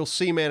 It's like, you'll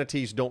see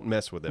manatees, don't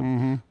mess with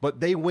them. But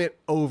they went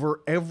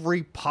over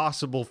every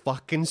possible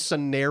fucking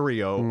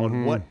scenario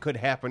on what could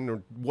happen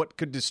or what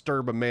could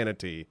disturb a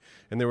manatee.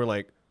 And they were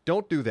like,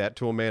 don't do that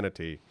to a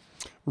manatee.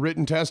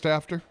 Written test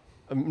after?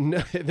 No,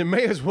 there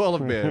may as well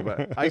have been,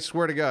 but I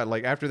swear to God,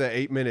 like after that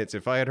 8 minutes,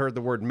 if I had heard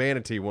the word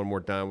manatee one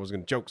more time, I was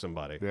going to choke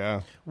somebody.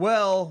 Yeah.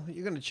 Well,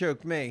 you're going to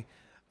choke me.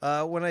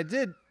 When I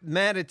did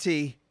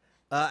manatee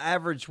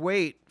average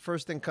weight,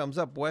 first thing comes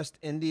up, West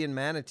Indian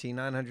manatee,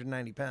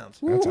 990 pounds.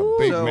 That's a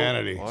big So-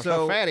 manatee. Well, it's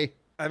So- not fatty.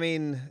 I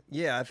mean,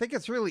 yeah, I think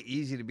it's really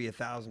easy to be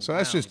 1,000. So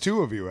that's just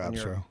two of you,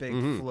 Abso. Big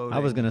floating. I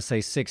was gonna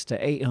say 600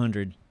 to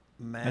 800.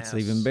 Mass. That's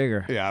even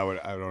bigger. Yeah,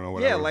 I don't know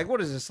what. Yeah, like what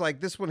is this? Like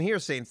this one here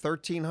saying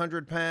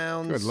 1,300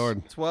 pounds. Good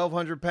Lord.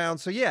 1,200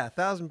 pounds. So yeah,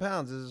 1,000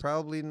 pounds is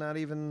probably not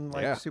even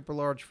like super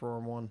large for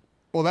one.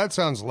 Well, that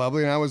sounds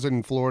lovely. And I was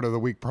in Florida the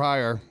week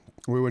prior.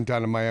 We went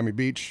down to Miami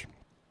Beach.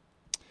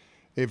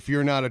 If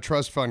you're not a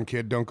trust fund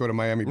kid, don't go to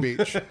Miami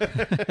Beach. Is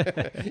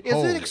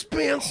it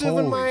expensive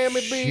in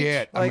Miami Beach?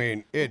 Shit. Like, I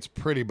mean, it's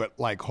pretty, but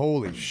like,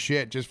 holy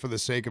shit, just for the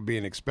sake of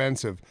being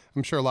expensive.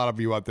 I'm sure a lot of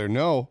you out there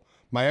know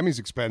Miami's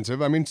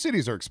expensive. I mean,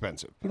 cities are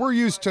expensive. We're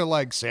used to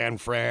like San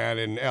Fran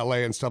and LA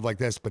and stuff like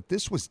this, but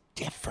this was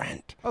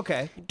different.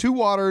 Okay. 2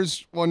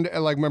 waters, one,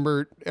 like,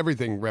 remember,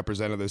 everything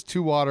represented this.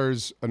 2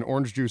 waters, an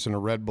orange juice, and a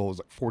Red Bull was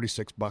like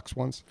 $46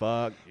 once.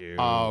 Fuck you.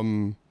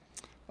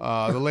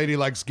 The lady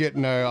likes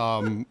getting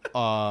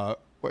a,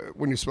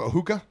 when you smoke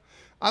hookah.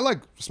 I like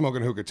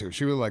smoking hookah too.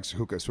 She really likes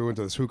hookah. So we went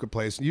to this hookah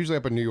place. Usually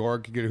up in New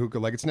York, you get a hookah.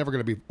 Like, it's never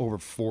going to be over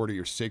 40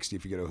 or 60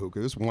 if you get a hookah.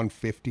 This is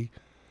 150.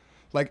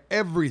 Like,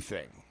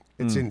 everything.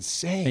 It's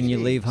insane. And you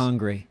leave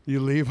hungry. You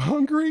leave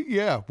hungry?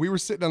 Yeah. We were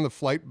sitting on the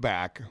flight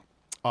back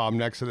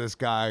next to this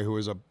guy who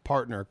was a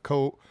partner.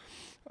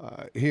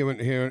 He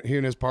and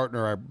his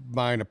partner are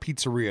buying a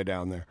pizzeria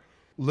down there.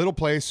 Little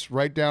place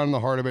right down in the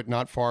heart of it,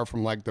 not far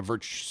from like the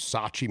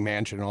Versace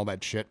mansion and all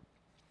that shit.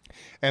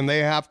 And they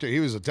have to, he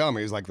was telling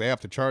me, he's like, they have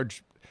to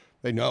charge,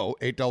 they know,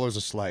 $8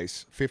 a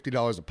slice,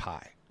 $50 a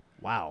pie.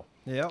 Wow.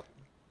 Yep.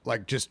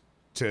 Like just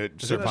to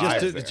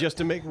survive. Just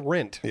to make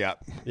rent. Yeah.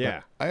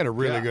 Yeah. But I had a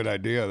really good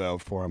idea though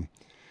for them.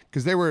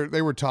 Because they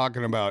were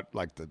talking about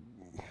like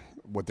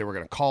what they were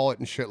going to call it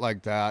and shit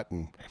like that.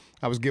 And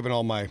I was giving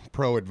all my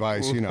pro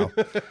advice, you know.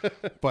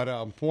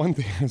 But one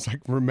thing I was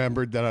like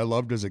remembered that I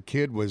loved as a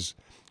kid was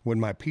when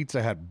my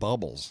pizza had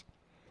bubbles.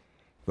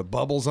 The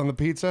bubbles on the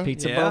pizza.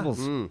 Pizza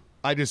bubbles.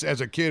 I just,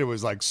 as a kid, it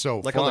was like so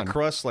like fun. on the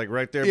crust, like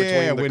right there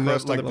between the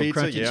crust and the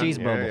pizza. Crunchy cheese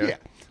bubble. Yeah.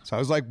 So I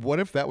was like, what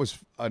if that was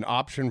an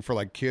option for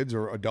like kids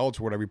or adults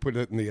or whatever? We put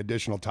it in the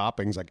additional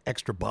toppings, like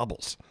extra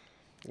bubbles.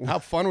 How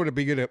fun would it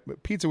be to get a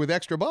pizza with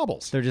extra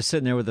bubbles? They're just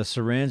sitting there with a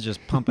syringe, just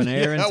pumping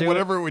air into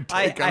whatever it would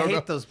take. I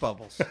hate those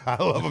bubbles.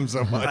 I love them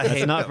so much.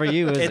 It's not for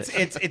you, is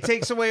it? It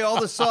takes away all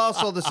the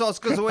sauce. All the sauce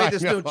goes away.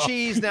 There's no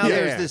cheese. Now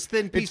there's this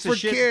thin piece of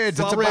shit. It's for kids.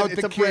 It's about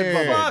the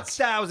kids. Fuck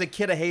that. I was a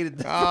kid. I hated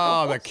them.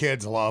 Oh, the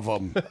kids love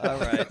them. All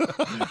right.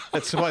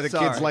 That's why the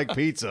kids like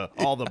pizza.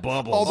 All the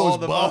bubbles. All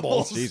those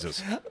bubbles.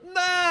 Jesus.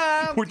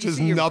 Nah. Which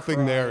is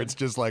nothing there. It's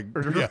just like,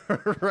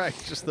 right.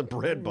 Just the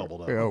bread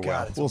bubbled up. Oh,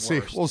 God, we'll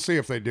see. We'll see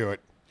if they do it.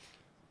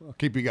 I'll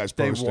keep you guys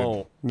posted. They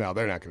won't. No,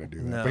 they're not going to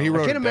do that. No. But he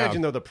wrote I can't it down.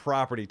 imagine, though, the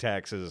property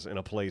taxes in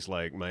a place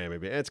like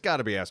Miami. It's got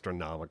to be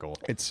astronomical.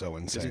 It's so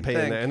insane.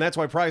 Paying that. And that's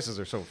why prices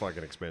are so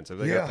fucking expensive.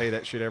 They got to pay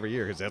that shit every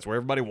year because that's where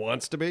everybody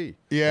wants to be.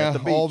 Yeah, at the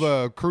beach. all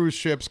the cruise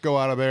ships go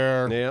out of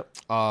there. Yeah.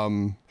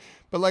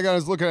 But like I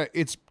was looking at,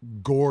 it's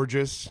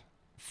gorgeous.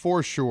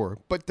 For sure.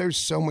 But there's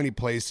so many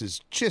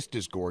places just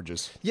as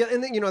gorgeous. Yeah,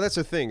 and then, that's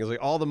the thing. Is like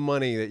all the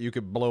money that you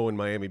could blow in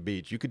Miami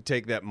Beach, you could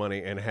take that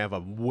money and have a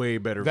way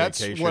better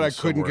vacation. That's what I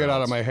couldn't get out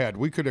of else. my head.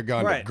 We could have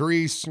gone to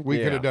Greece. We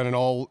could have done an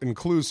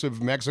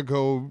all-inclusive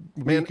Mexico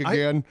week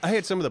again. I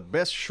had some of the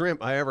best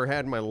shrimp I ever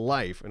had in my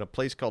life in a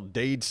place called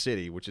Dade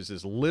City, which is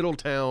this little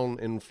town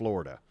in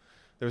Florida.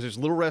 There was this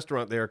little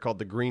restaurant there called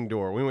the Green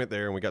Door. We went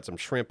there and we got some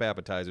shrimp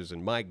appetizers,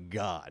 and my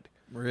God.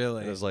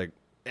 Really? It was like...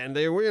 And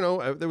they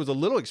were, there was a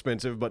little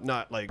expensive, but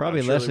not like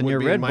probably less than your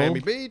Red Bull.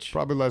 Miami Beach.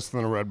 Probably less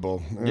than a Red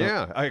Bull.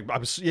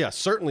 Yeah,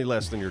 certainly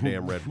less than your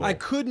damn Red Bull. I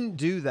couldn't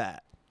do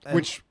that.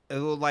 Which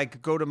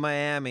like go to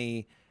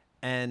Miami,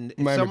 and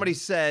if somebody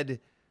said,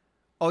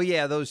 "Oh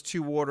yeah, those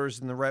 2 waters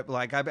in the Red,"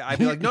 like I'd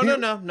be like, "No,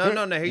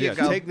 here you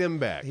go. Take them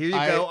back. Here you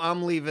go.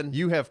 I'm leaving.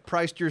 You have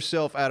priced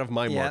yourself out of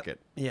my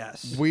market."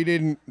 Yes. We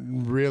didn't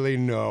really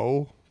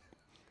know,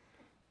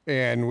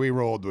 and we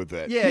rolled with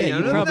it. Yeah,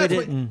 you probably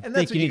didn't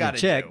think you need to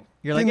check. Do.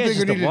 You're like, it's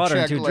just the water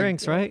and 2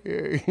 drinks, right?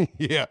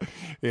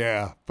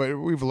 Yeah. But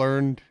we've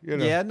learned,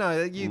 Yeah,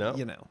 no, you know.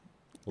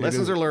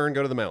 Lessons are learned.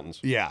 Go to the mountains.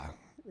 Yeah.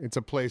 It's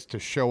a place to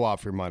show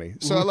off your money.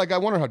 So, like, I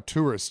wonder how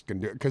tourists can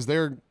do it, because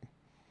the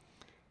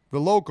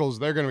locals,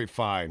 they're going to be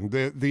fine.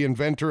 The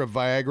inventor of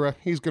Viagra,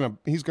 he's gonna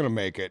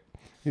make it.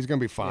 He's going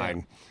to be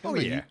fine. Oh,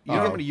 yeah. You know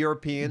how many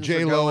Europeans are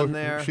J-Lo, going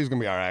there? she's going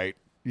to be all right.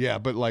 Yeah,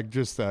 but, like,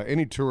 just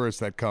any tourists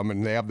that come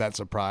and they have that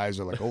surprise,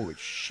 they're like, holy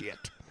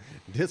shit.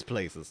 This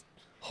place is...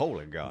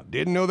 Holy God.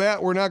 Didn't know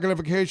that. We're not going to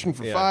vacation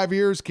for 5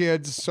 years,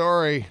 kids.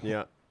 Sorry.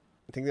 Yeah.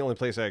 I think the only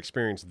place I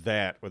experienced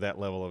that with that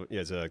level of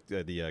is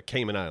the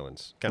Cayman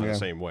Islands. Kind of the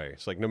same way.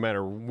 It's like no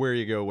matter where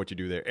you go, what you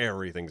do there,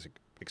 everything's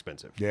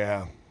expensive.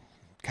 Yeah.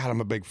 God,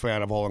 I'm a big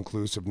fan of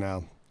all-inclusive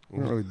now.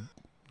 Really,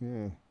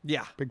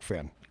 Yeah. big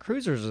fan.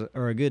 Cruisers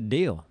are a good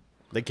deal.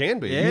 They can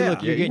be. Yeah.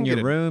 You're getting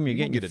your room, you're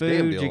getting your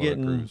food, you're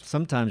getting getting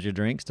sometimes your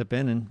drinks,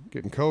 depending.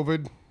 Getting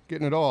COVID,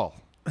 getting it all.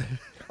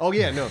 Oh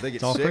yeah, no, they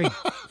get all sick. free.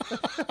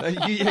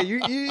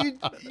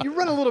 You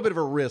run a little bit of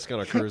a risk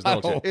on a cruise,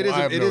 don't you? It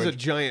is a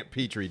giant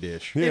petri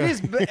dish. Yeah.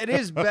 It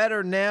is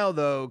better now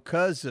though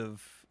because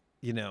of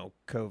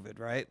COVID,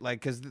 right? Like,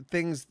 because the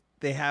things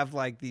they have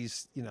like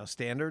these,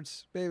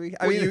 standards, maybe.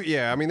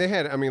 They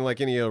had,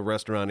 like any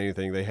restaurant,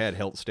 anything, they had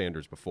health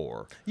standards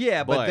before.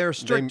 Yeah, but they're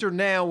stricter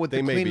now with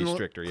the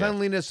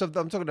cleanliness yeah. of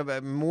I'm talking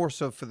about more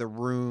so for the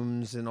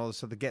rooms and all this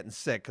stuff, the getting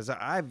sick. Because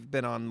I've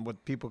been on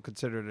what people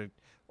considered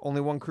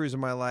only one cruise in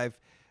my life.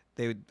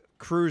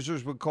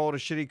 Cruisers would call it a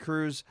shitty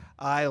cruise.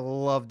 I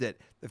loved it.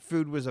 The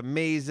food was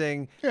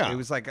amazing. Yeah. It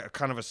was like a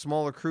kind of a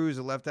smaller cruise.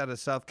 It left out of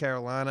South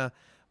Carolina.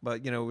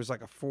 But, it was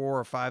like a 4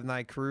 or 5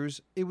 night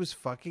cruise. It was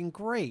fucking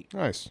great.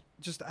 Nice.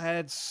 I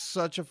had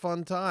such a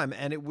fun time.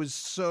 And it was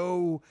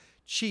so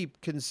cheap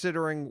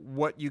considering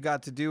what you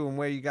got to do and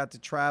where you got to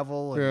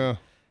travel. And,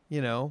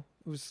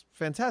 it was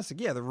fantastic.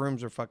 Yeah, the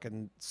rooms are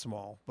fucking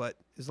small. But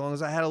as long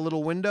as I had a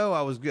little window,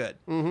 I was good.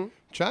 Mm-hmm.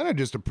 China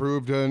just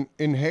approved an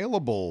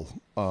inhalable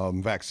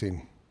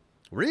vaccine.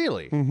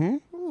 Really? Mm-hmm.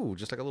 Ooh,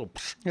 just like a little...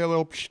 Yeah, a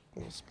little...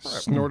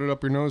 snort it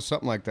up your nose,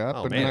 something like that,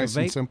 but man. nice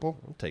and simple.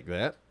 I'll take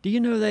that. Do you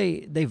know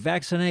they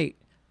vaccinate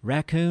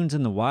raccoons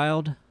in the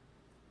wild?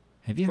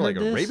 Have you heard like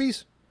this?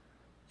 Rabies?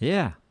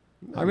 Yeah.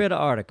 I read an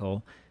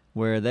article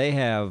where they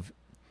have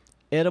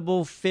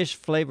edible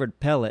fish-flavored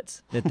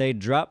pellets that they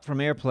drop from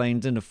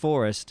airplanes into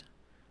forest,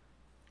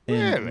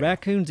 and Really?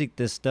 raccoons eat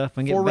this stuff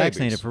and get For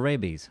vaccinated rabies. for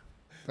rabies.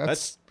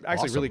 That's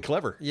actually awesome. really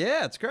clever.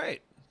 Yeah, it's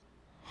great.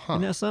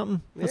 Isn't that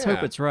something? Let's Yeah.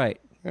 hope it's right.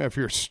 Yeah, if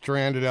you're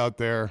stranded out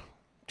there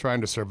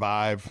trying to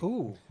survive,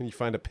 Ooh. And you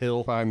find a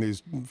pill. find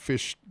these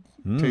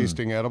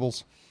fish-tasting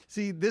edibles.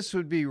 See, this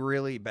would be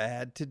really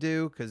bad to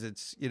do because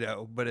it's,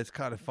 but it's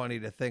kind of funny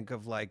to think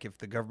of like if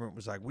the government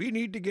was like, we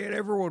need to get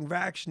everyone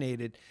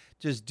vaccinated,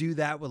 just do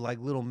that with like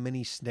little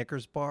mini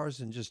Snickers bars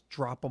and just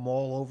drop them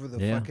all over the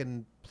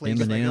fucking place,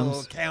 like M&Ms.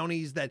 little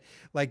counties that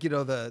like,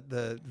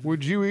 the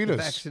Would you eat the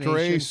a stray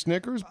vaccination.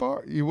 Snickers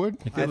bar? You would?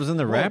 If it was in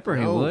the wrapper,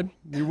 he would.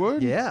 You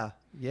would?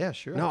 Yeah,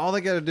 sure. No, all they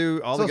got to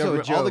do, all the also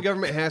a joke.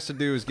 government has to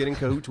do is get in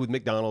cahoots with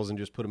McDonald's and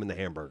just put them in the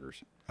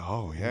hamburgers.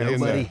 Oh, yeah.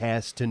 Nobody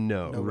has to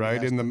know.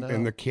 Right has in to the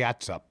know.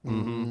 catsup.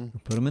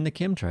 Put them in the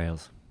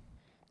chemtrails.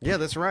 Yeah,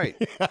 that's right.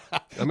 I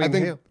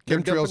think hell,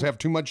 chemtrails have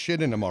too much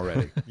shit in them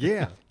already.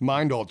 Yeah.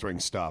 Mind-altering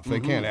stuff. They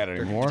can't add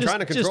anymore. Trying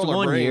to control Just our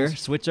 1 year, brains.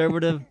 switch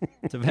over to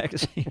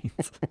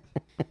vaccines.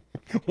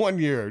 1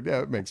 year.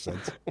 Yeah, it makes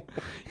sense.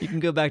 You can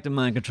go back to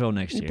mind control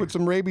next year. Put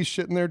some rabies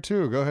shit in there,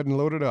 too. Go ahead and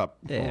load it up.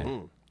 Yeah.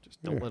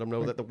 Just don't let them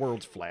know that the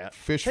world's flat.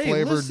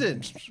 Fish-flavored...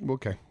 listen.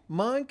 Okay.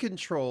 Mind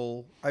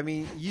control. I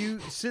mean, you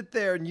sit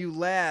there and you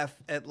laugh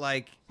at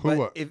like, Who,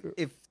 but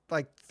if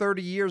like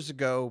 30 years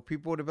ago,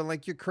 people would have been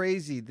like, you're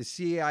crazy. The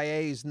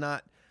CIA is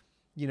not,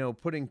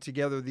 putting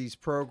together these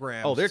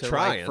programs. Oh, they're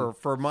trying.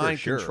 For mind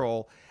sure.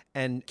 control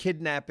and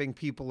kidnapping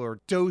people or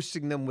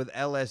dosing them with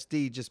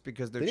LSD just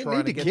because they're They didn't trying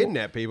need to get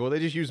kidnap people. They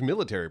just use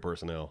military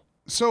personnel.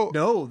 So...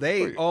 No,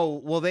 they We're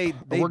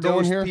going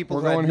dosed here? people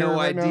We're who had going here no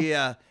right now?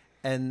 idea.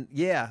 And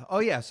yeah. Oh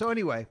yeah. So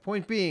anyway,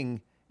 point being,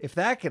 if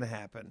that can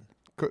happen.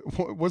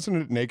 Wasn't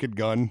it Naked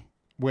Gun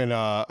when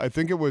I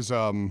think it was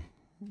the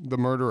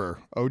murderer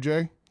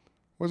OJ?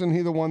 Wasn't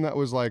he the one that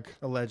was like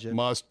Alleged.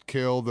 must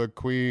kill the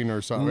queen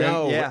or something?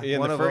 No, Yeah, in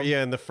one the of them.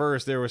 in the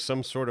first there was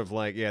some sort of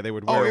like they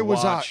would wear Oh, a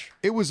watch.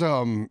 it was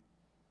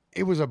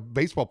a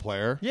baseball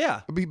player.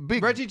 Yeah.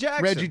 Big Reggie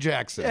Jackson. Reggie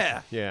Jackson.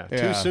 Yeah. Yeah,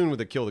 Yeah. too soon with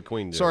the kill the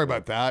queen. Sorry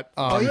about that.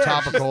 yeah.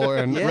 Topical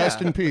and Yeah.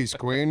 rest in peace,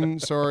 Queen.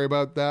 Sorry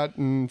about that,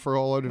 and for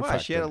all it Wow,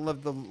 affected. she had to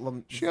live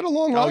She had a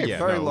long Oh life. yeah,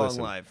 very no, long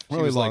listen. life. She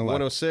Really was like long life.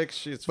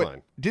 106. It's But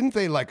fine. didn't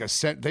they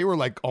they were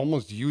like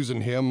almost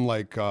using him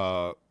like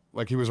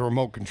he was a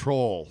remote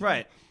control.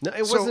 Right. No,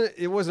 it wasn't.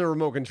 It wasn't a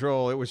remote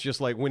control. It was just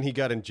like when he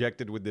got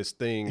injected with this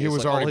thing. He it's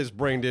was like already- all his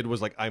brain did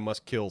was like, I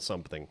must kill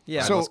something.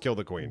 Yeah. I So must kill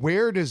the queen.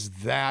 Where does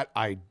that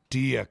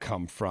idea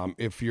come from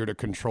if you're to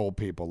control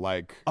people?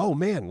 Like, Oh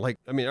man, like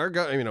our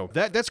guy,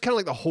 that's kind of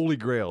like the holy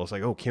grail. It's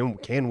like, oh,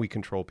 can we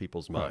control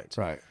people's minds?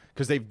 right.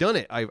 Because they've done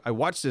it. I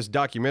watched this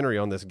documentary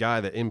on this guy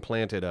that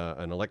implanted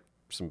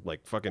some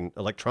like fucking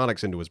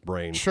electronics into his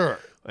brain. Sure.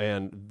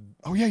 And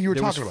Oh yeah, you were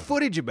there was talking about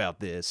footage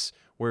about this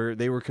where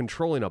they were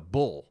controlling a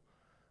bull.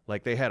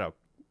 Like they had a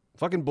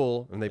fucking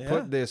bull and they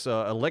put this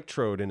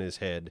electrode in his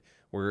head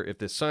where if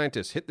the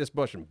scientist hit this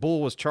button,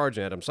 bull was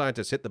charging at him,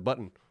 scientist hit the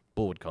button,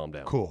 bull would calm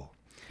down. Cool.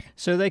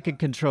 So they could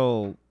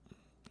control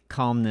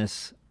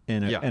calmness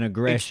and It's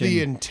aggression,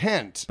 the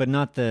intent. but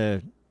not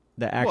the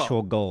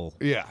actual goal.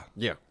 Yeah.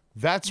 Yeah.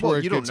 That's Well, where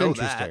it you don't gets know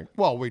interesting. that.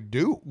 Well, we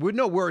do.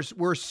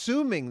 We're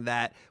assuming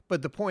that,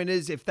 but the point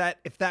is, if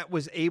that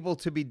was able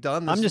to be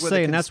done, this I'm is just where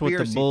saying the that's what the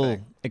conspiracy bull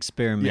thing.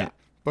 experiment. Yeah.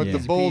 But Yeah. the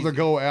bull to easy.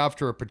 go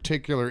after a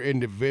particular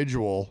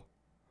individual,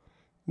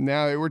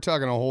 now we're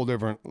talking a whole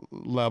different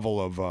level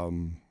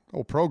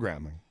of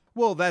programming.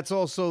 Well, that's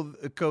also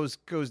it goes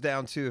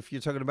down to if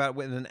you're talking about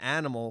with an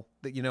animal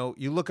that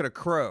you look at a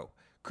crow.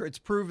 It's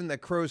proven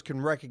that crows can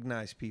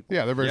recognize people.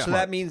 Yeah, they're very So smart.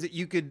 that means that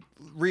you could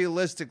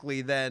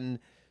realistically then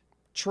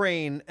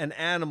train an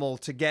animal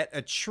to get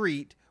a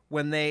treat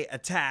when they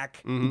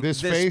attack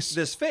This face?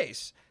 This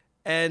face.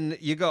 And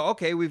you go,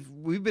 okay,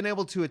 we've been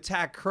able to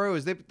attack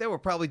crows. They were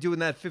probably doing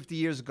that 50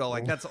 years ago.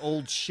 Like that's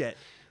old shit.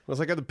 Well, it's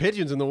like the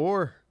pigeons in the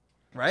war.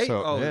 Right?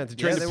 So, yeah, to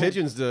train the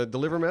pigeons to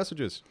deliver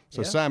messages.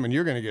 So, Simon,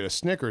 you're going to get a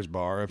Snickers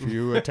bar if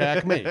you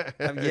attack me.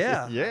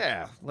 Yeah.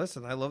 Yeah.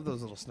 Listen, I love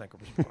those little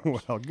Snickers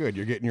bars. Well, good.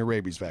 You're getting your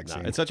rabies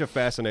vaccine. It's such a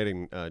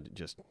fascinating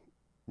just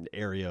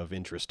area of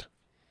interest.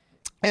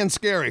 And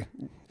scary.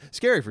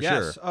 Scary for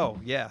Yes. sure. Oh,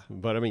 yeah.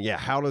 But I mean, yeah,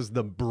 how does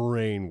the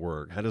brain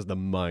work? How does the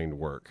mind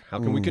work? How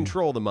can we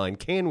control the mind?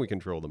 Can we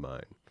control the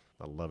mind?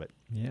 I love it.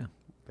 Yeah.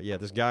 But yeah,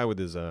 this guy with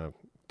his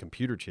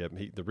computer chip,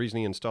 the reason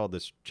he installed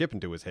this chip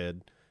into his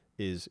head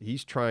is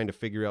he's trying to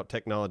figure out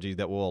technology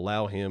that will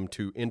allow him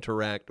to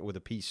interact with a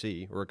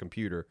PC or a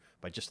computer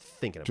by just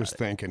thinking about it. Just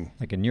thinking.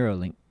 Like a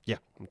Neuralink. Yeah,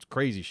 it's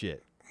crazy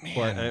shit.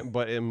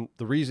 But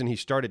the reason he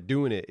started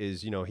doing it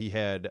is, he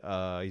had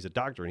he's a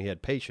doctor and he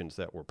had patients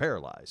that were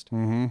paralyzed.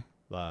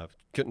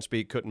 Couldn't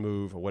speak, couldn't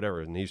move, or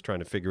whatever. And he's trying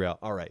to figure out,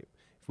 all right,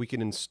 if we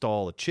can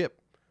install a chip,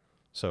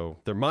 so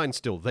their mind's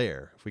still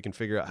there, if we can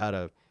figure out how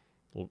to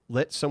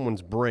let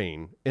someone's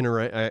brain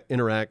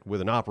interact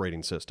with an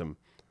operating system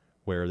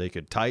where they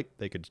could type,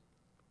 they could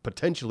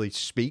potentially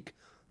speak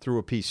through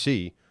a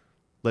PC,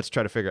 let's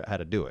try to figure out how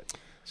to do it.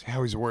 See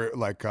how he's worried,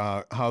 like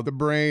how the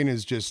brain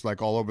is just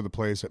like all over the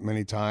place at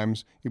many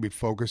times. You'll be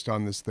focused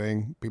on this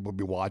thing. People will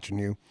be watching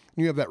you. And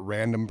you have that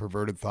random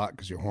perverted thought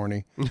because you're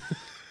horny.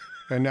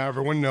 And now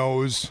everyone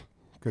knows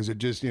because it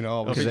just,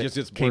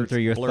 Just came through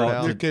your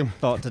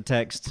thought to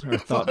text or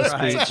thought to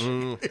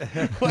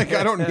speech. Like,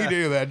 I don't need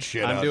any of that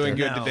shit. I'm doing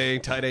good today,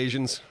 tight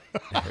Asians.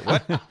 Wait,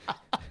 what?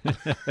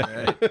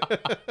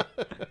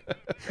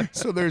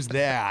 So there's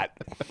that.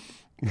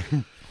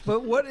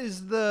 But what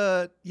is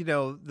the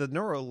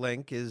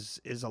Neuralink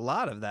is a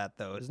lot of that,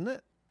 though, isn't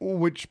it?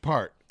 Which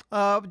part?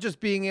 Just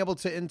being able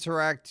to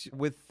interact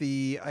with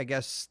the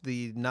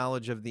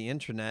knowledge of the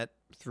internet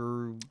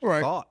through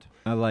thought.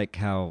 I like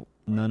how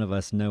none of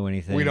us know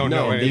anything. We don't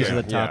know anything. These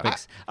are the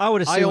topics. I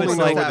would assume I only it's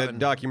know like what the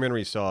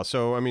documentary saw.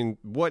 So, I mean,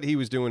 what he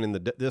was doing in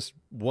this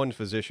one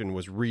physician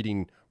was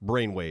reading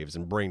brain waves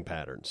and brain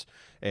patterns.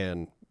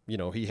 And,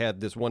 he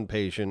had this one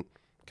patient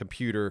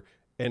computer,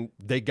 and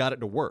they got it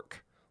to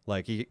work.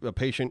 Like a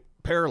patient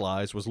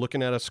paralyzed was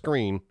looking at a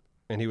screen,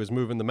 and he was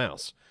moving the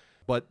mouse.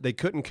 But they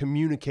couldn't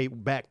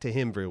communicate back to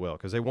him very well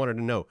because they wanted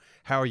to know,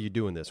 how are you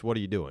doing this? What are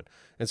you doing?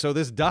 And so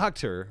this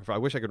doctor, I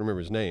wish I could remember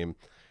his name,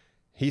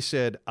 he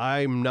said,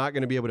 I'm not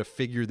going to be able to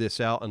figure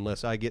this out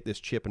unless I get this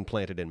chip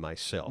implanted in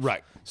myself.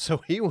 Right.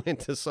 So he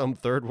went to some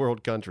third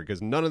world country because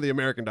none of the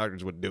American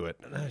doctors would do it.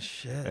 Oh,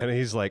 shit. And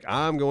he's like,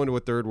 I'm going to a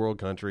third world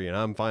country and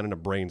I'm finding a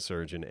brain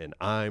surgeon and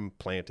I'm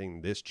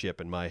planting this chip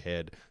in my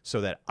head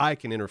so that I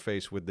can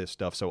interface with this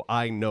stuff so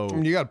I know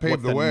you gotta pave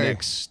what the way.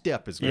 next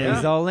step is going to Yeah, be.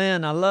 he's all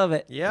in. I love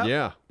it. Yeah.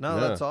 Yeah. No,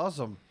 Yeah. that's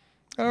awesome.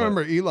 I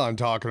remember Elon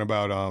talking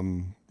about,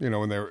 when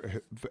they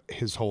were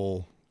his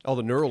whole. Oh,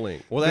 the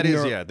Neuralink. Well, that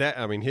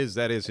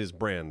is his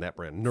brand, that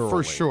brand, Neuralink.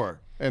 For sure.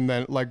 And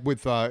then, like,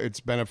 with its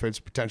benefits,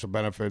 potential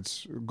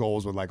benefits,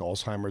 goals with, like,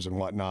 Alzheimer's and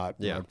whatnot.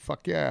 Yeah. Like,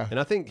 fuck yeah. And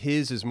I think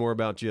his is more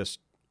about just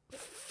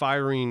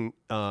firing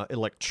more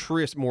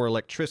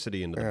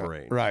electricity into the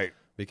brain. Right.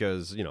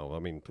 Because,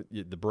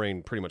 the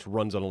brain pretty much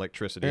runs on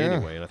electricity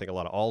anyway. And I think a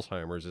lot of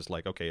Alzheimer's is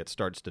like, okay, it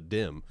starts to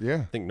dim. Yeah.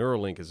 I think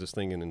Neuralink is this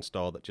thing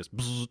installed that just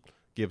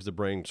gives the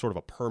brain sort of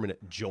a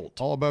permanent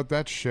jolt. All about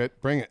that shit.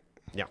 Bring it.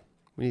 Yeah.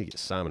 We need to get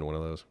Simon one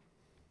of those.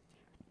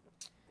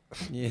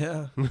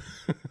 Yeah.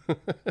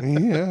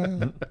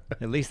 Yeah.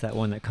 At least that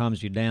one that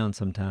calms you down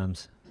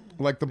sometimes.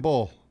 Like the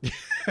bull.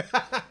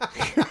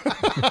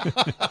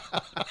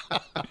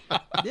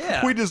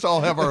 Yeah. We just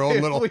all have our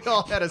own little. We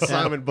all had a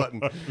Simon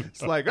button.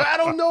 It's like, I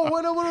don't know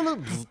when I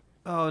want to.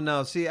 Oh,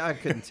 no. See, I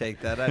couldn't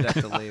take that. I'd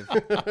have to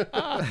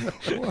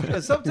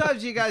leave.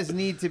 Sometimes you guys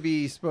need to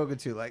be spoken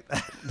to like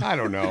that. I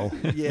don't know.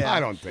 Yeah. I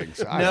don't think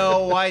so.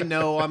 I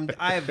know.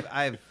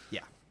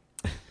 Yeah.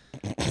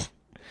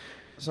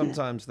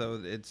 Sometimes,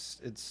 though, it's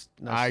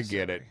necessary. I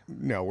get it.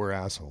 No, we're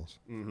assholes.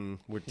 Mm-hmm.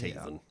 We're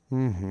teasing.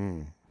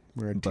 Mm-hmm.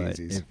 We're But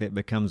teasies. if it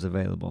becomes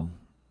available,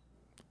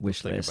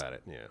 wish Think list. about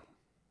it,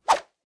 yeah.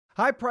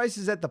 High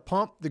prices at the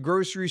pump, the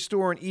grocery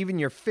store, and even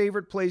your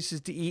favorite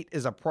places to eat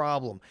is a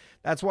problem.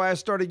 That's why I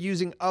started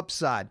using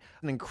Upside,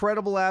 an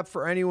incredible app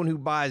for anyone who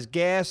buys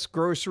gas,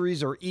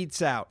 groceries, or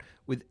eats out.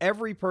 With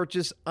every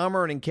purchase, I'm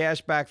earning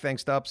cash back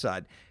thanks to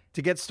Upside.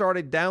 To get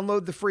started,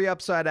 download the free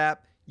Upside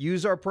app,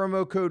 use our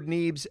promo code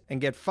NEEBS, and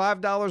get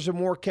 $5 or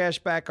more cash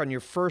back on your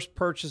first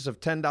purchase of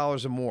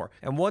 $10 or more.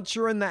 And once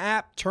you're in the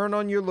app, turn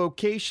on your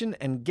location,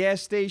 and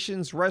gas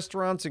stations,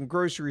 restaurants, and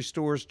grocery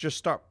stores just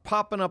start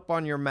popping up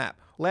on your map.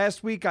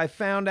 Last week, I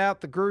found out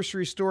the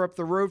grocery store up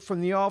the road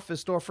from the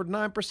office offered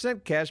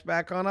 9% cash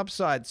back on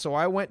Upside, so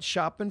I went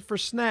shopping for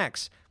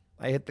snacks.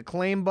 I hit the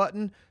claim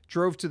button,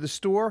 drove to the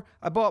store,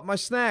 I bought my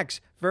snacks,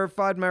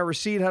 verified my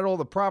receipt had all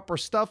the proper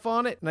stuff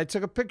on it, and I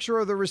took a picture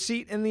of the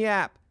receipt in the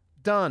app.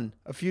 Done.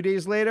 A few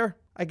days later,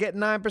 I get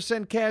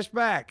 9% cash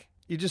back.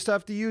 You just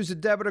have to use a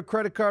debit or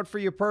credit card for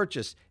your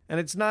purchase, and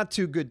it's not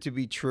too good to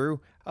be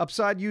true.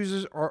 Upside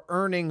users are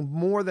earning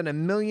more than $1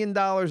 million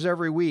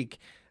every week.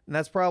 and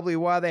that's probably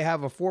why they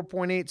have a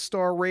 4.8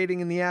 star rating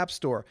in the App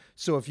Store.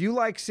 So if you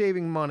like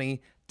saving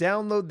money,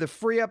 download the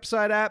free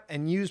Upside app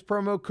and use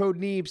promo code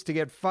NEEBS to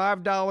get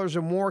 $5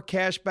 or more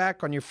cash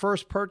back on your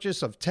first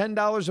purchase of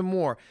 $10 or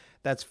more.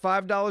 That's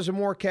 $5 or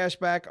more cash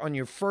back on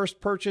your first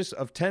purchase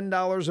of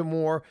 $10 or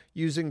more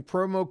using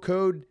promo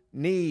code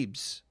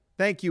NEEBS.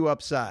 Thank you,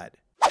 Upside.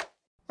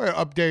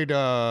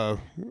 Update.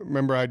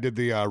 Remember, I did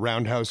the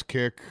roundhouse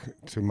kick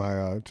to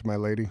my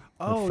lady.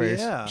 Oh, face.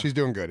 yeah. She's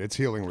doing good. It's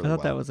healing really I well.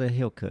 thought that was a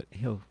heel cut.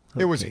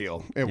 It was a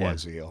heel. It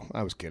was a heel.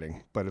 I was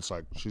kidding, but it's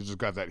like she's just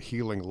got that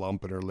healing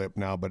lump in her lip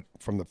now. But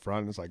from the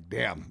front, it's like,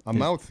 damn, a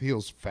mouth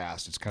heals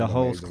fast. It's kind of the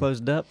hole's amazing.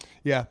 closed up.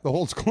 Yeah, the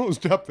hole's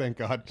closed up. Thank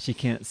God. She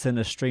can't send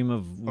a stream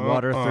of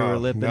water through her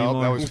lip anymore.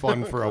 No, that was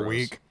fun for a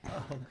week.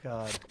 Oh,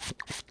 God.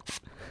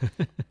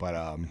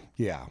 But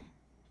yeah.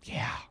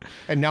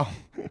 And now,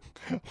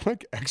 I'm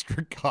like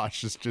extra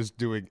cautious, just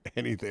doing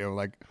anything. I'm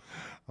like,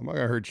 I'm not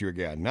gonna hurt you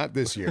again. Not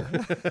this year.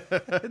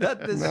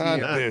 Not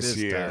this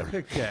year.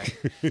 Okay.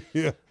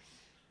 Yeah.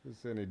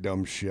 Just any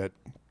dumb shit.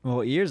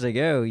 Well, years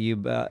ago, you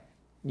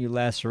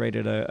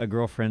lacerated a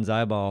girlfriend's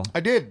eyeball. I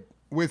did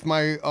with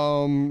my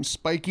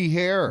spiky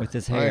hair. With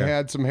his hair. I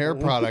had some hair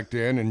product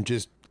in and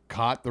just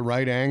caught the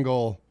right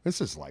angle. That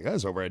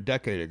was over a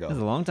decade ago. That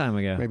was a long time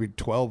ago. Maybe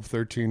 12,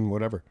 13,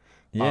 whatever.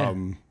 Yeah.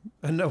 And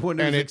no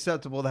wonder it's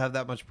acceptable to have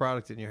that much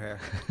product in your hair.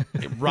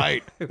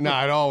 Right.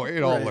 No,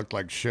 it all looked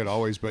like shit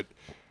always, but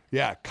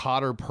yeah,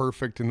 caught her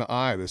perfect in the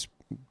eye. This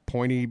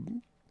pointy,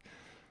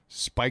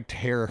 spiked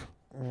hair,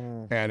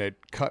 and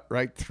it cut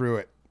right through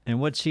it. And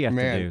what'd she have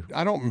to do?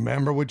 I don't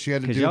remember what she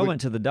had to do. Because y'all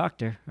went to the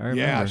doctor. I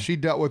remember. Yeah, she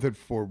dealt with it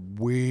for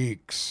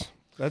weeks.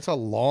 That's a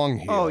long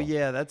heal. Oh,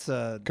 yeah, that's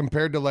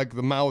compared to like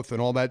the mouth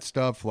and all that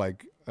stuff,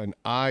 like an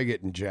eye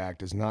getting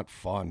jacked is not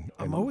fun.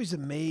 I'm always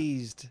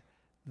amazed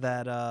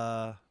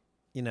that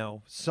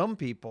some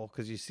people,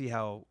 because you see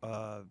how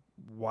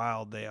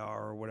wild they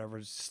are or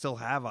whatever, still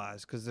have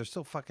eyes because they're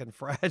so fucking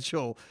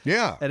fragile.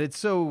 Yeah, and it's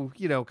so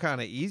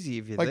kind of easy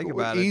if you think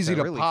about it. Easy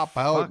to really pop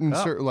out and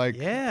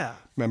yeah.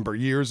 Remember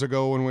years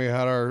ago when we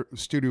had our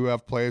Studio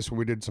F place where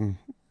we did some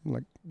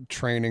like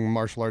training,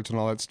 martial arts, and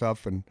all that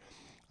stuff, and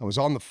I was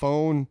on the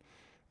phone.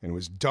 And it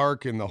was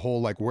dark in the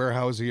whole like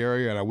warehousey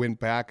area, and I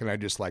went back and I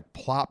just like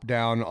plopped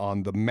down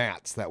on the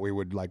mats that we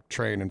would like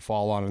train and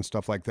fall on and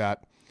stuff like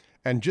that.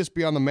 And just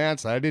beyond the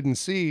mats that I didn't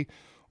see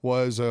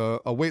was a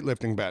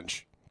weightlifting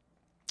bench.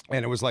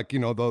 And it was like, the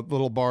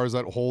little bars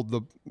that hold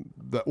the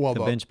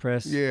bench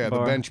press. Yeah, bar.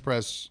 The bench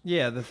press.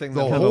 Yeah, the thing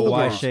the that kind of a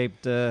holders.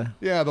 Y-shaped the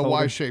holder.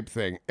 Y-shaped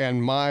thing.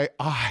 And my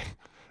eye,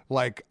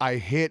 like I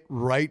hit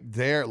right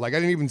there. Like I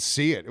didn't even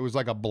see it. It was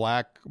like a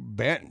black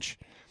bench.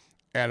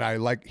 And I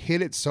like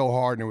hit it so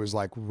hard, and it was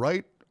like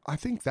right. I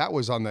think that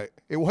was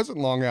it wasn't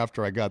long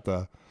after I got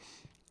the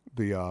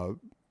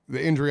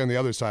injury on the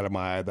other side of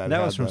my eye.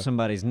 That was from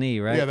somebody's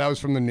knee, right? Yeah, that was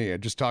from the knee. I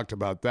just talked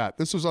about that.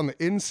 This was on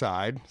the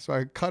inside, so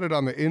I cut it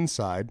on the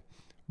inside.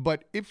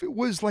 But if it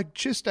was like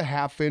just a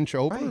half inch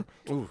over,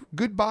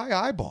 goodbye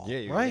eyeball.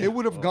 Yeah, right. It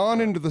would have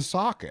gone into the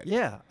socket.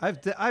 Yeah,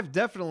 I've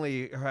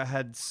definitely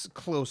had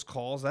close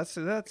calls. That's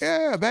that's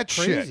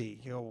crazy.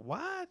 Shit. You go,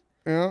 what?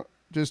 Yeah,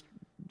 just.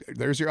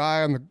 There's your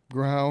eye on the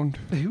ground.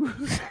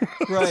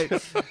 Right.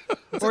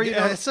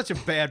 It's such a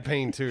bad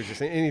pain too.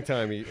 Just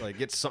anytime you like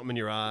get something in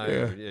your eye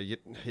or you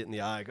get hit in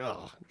the eye,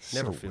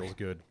 never feels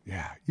good.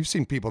 Yeah, you've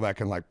seen people that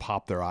can like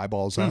pop their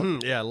eyeballs out.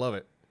 Mm-hmm. Yeah, I love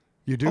it.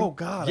 You do? Oh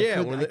God.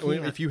 Yeah,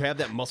 if you have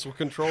that muscle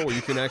control, where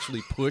you can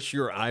actually push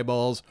your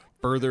eyeballs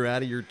further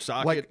out of your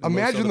socket. Like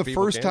imagine the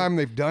first time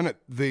they've done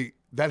it.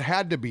 That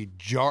had to be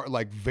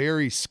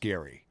very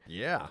scary.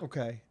 Yeah.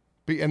 Okay.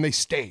 And they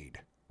stayed.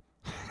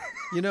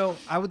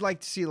 I would like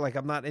to see, like,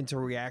 I'm not into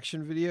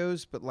reaction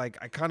videos, but, like,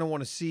 I kind of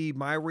want to see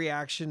my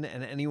reaction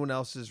and anyone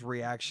else's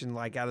reaction,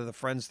 like, out of the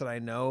friends that I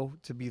know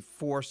to be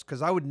forced,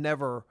 because I would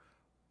never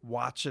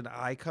watch an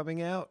eye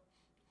coming out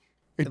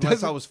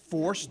unless I was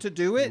forced to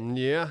do it.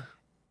 Yeah.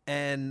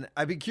 And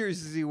I'd be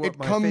curious to see what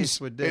my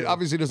face would do. It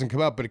obviously doesn't come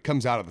out, but it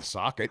comes out of the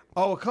socket.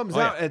 Oh, it comes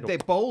out.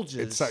 It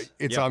bulges.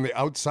 It's on the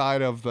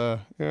outside of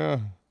the, Yeah.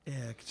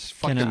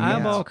 Can an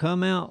eyeball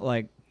come out,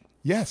 like,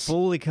 yes,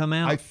 fully come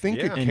out? I think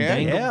it can.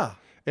 dangle? Yeah.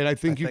 And I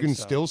think you can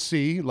still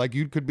see, like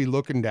you could be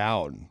looking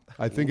down.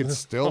 I think it's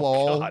still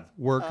all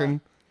working.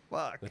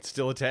 Fuck. It's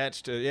still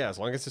attached to, as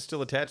long as it's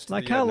still attached to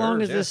like, the how long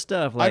nerves, is this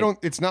stuff? Like,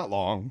 it's not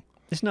long.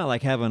 It's not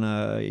like having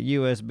a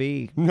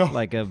USB,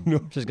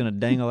 just going to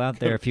dangle out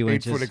there a few 8-foot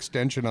inches.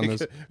 extension on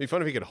this. It'd be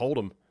fun if you could hold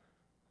them,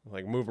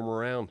 like move them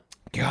around.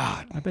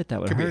 God. I bet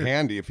that would Could hurt. be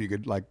handy if you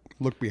could, like,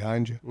 look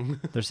behind you.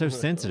 They're so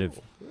sensitive.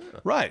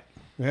 Right.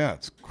 Yeah,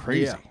 it's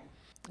crazy. Yeah.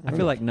 I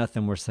feel like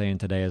nothing we're saying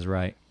today is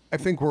right. I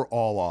think we're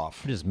all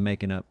off. We're just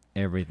making up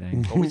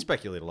everything. We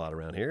speculate a lot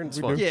around here, and it's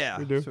fun. Yeah,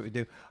 We do. that's what we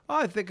do. Oh,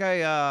 I think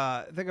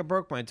I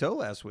broke my toe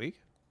last week.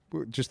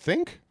 Just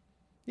think.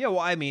 Yeah, well,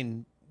 I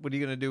mean, what are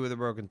you going to do with a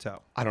broken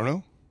toe? I don't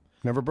know.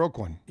 Never broke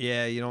one.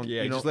 Yeah, you don't.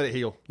 Yeah, you just don't, let it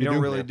heal. You don't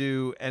do? really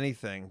do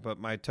anything. But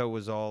my toe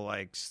was all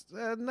like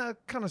not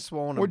kind of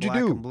swollen and What'd you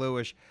black do? and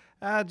bluish.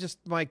 Just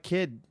my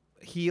kid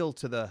heel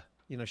to the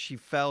she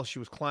fell. She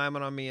was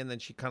climbing on me, and then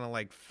she kind of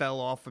like fell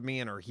off of me,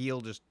 and her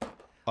heel just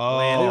Oh,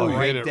 landed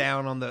right hit it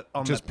down on the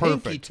just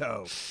pinky perfect.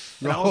 toe.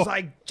 And I was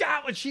like,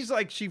 "Jow!" And she's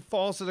like, she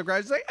falls to the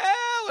ground. She's like,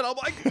 "Ow!" And I'm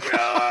like,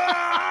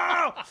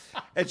 "Ow!"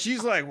 And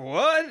she's like,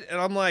 "What?" And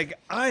I'm like,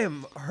 "I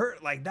am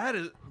hurt. Like that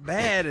is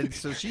bad." And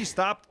so she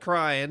stopped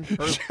crying.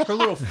 Her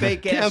little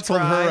fake ass Canceled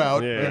cry, her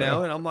out. And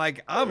I'm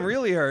like, "I'm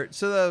really hurt."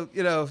 So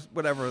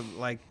whatever.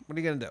 Like, what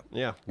are you gonna do?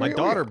 Yeah, my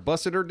daughter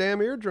busted her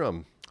damn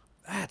eardrum.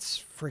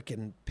 That's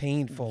freaking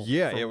painful.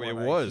 Yeah, from it what I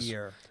was.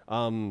 hear.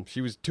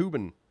 She was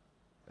tubing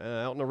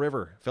out in the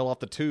river, fell off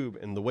the tube,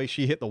 and the way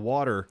she hit the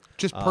water,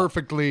 Just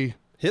perfectly.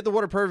 hit the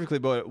water perfectly.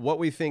 But what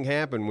we think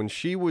happened when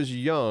she was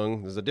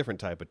young, there's a different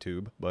type of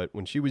tube, but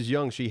when she was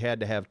young, she had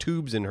to have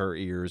tubes in her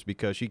ears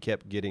because she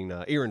kept getting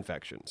ear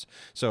infections.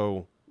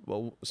 So,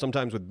 well,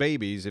 sometimes with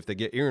babies, if they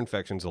get ear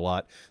infections a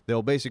lot,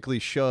 they'll basically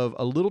shove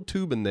a little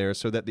tube in there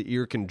so that the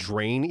ear can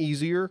drain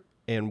easier.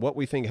 And what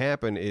we think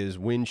happened is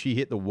when she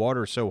hit the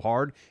water so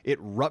hard, it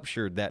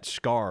ruptured that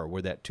scar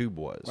where that tube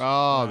was.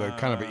 Oh, the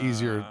kind of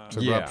easier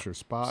to rupture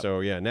spot. So,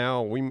 yeah,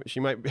 now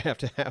she might have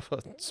to have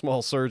a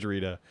small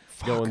surgery to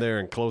go in there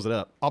and close it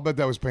up. I'll bet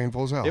that was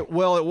painful as hell. It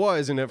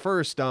was. And at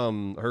first,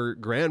 her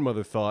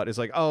grandmother thought, it's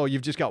like, oh,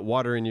 you've just got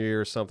water in your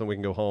ear or something. We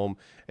can go home.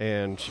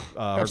 And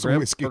her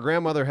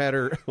grandmother had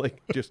her,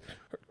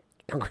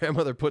 her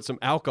grandmother put some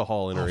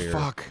alcohol in her ear.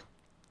 Fuck.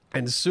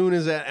 And as soon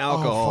as that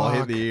alcohol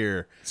hit the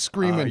ear,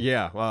 screaming.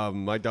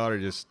 My daughter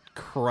just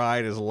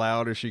cried as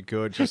loud as she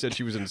could. She said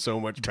she was in so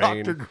much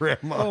pain. Dr.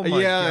 Grandma. Oh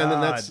my God. And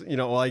then that's,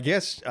 I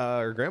guess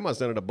her grandma's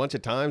done it a bunch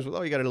of times. You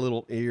got a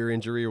little ear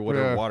injury or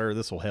whatever, water,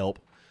 this will help.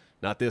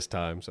 Not this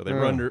time. So they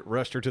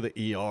rushed her to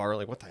the ER.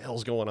 Like, what the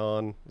hell's going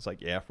on? It's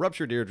like,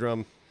 ruptured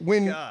eardrum.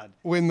 When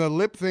the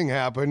lip thing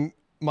happened,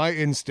 my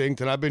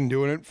instinct, and I've been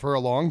doing it for a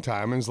long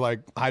time, is like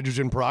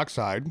hydrogen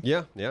peroxide.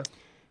 Yeah.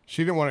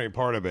 She didn't want any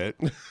part of it.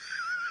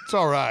 It's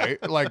all right.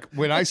 Like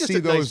when I see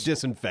nice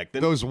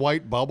disinfectant, those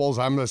white bubbles,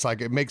 I'm just like,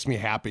 it makes me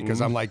happy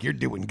because I'm like, you're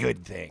doing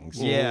good things.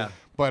 Yeah.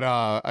 But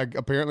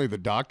apparently the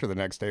doctor the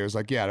next day was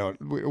like, yeah,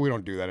 we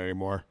don't do that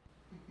anymore.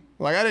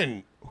 Like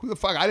who the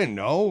fuck? I didn't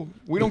know.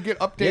 We don't get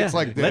updates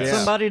like this. Let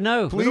somebody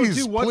know.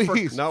 Please,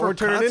 please. No, we're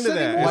turning into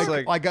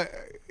that.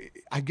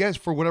 I guess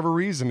for whatever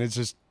reason, it's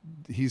just,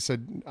 he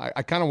said,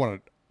 I kind of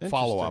want to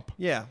follow up.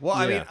 Yeah. Well,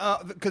 I mean,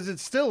 because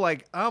it's still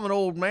like, I'm an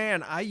old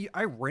man. I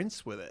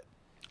rinse with it.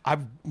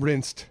 I've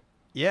rinsed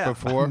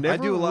before. I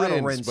do a lot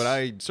of rinse. But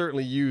I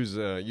certainly use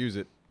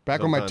it.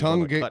 Back when my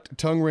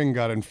tongue ring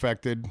got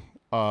infected,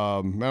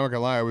 I'm not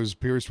gonna lie, I was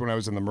pierced when I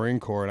was in the Marine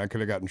Corps, and I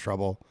could have gotten in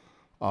trouble.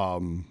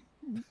 And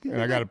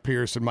I got it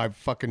pierced in my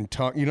fucking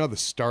tongue. You know the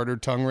starter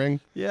tongue ring?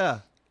 Yeah.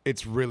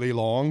 It's really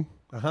long.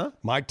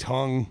 My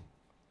tongue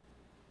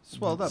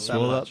swelled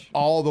up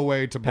all the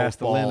way to both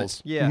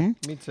balls. Yeah,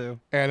 me too.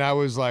 And I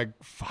was like,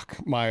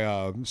 fuck.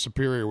 My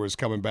superior was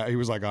coming back. He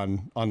was like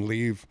on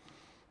leave.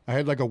 I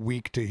had like a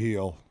week to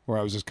heal, where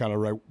I was just kind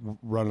of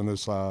running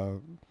this,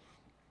 kind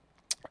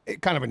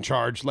of in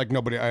charge. Like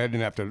I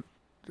didn't have to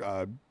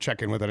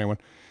check in with anyone.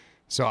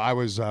 So I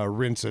was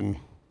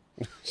rinsing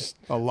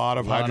a lot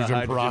of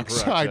hydrogen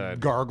peroxide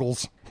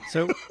gargles.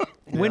 So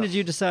when did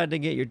you decide to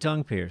get your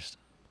tongue pierced?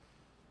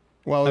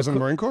 Well, I was in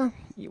the Marine Corps.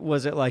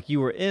 Was it like you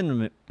were in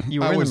the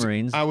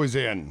Marines? I was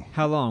in.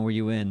 How long were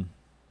you in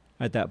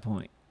at that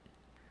point?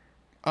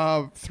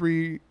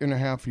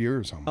 3.5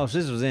 years almost. Oh, so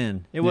this was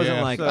in. It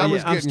wasn't like, so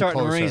I'm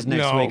starting the Marines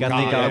next week. I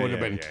think I would have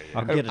been.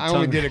 I'll get a tongue. I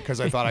only did it because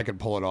I thought I could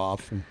pull it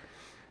off. And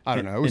I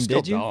don't know. It was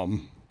still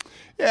dumb.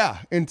 Yeah,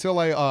 until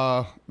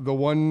the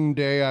one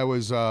day I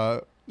was,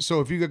 so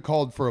if you get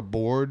called for a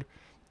board,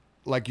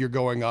 like you're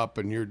going up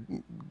and you're,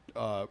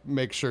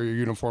 make sure your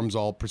uniform's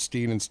all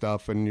pristine and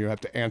stuff, and you have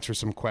to answer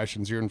some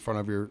questions. You're in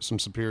front of some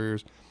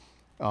superiors,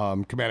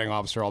 commanding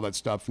officer, all that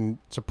stuff, and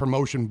it's a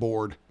promotion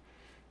board.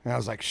 And I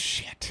was like,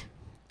 shit.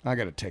 I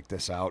got to take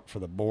this out for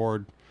the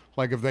board.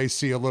 Like if they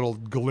see a little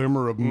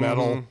glimmer of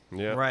metal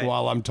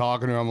while I'm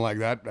talking to them, like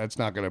that's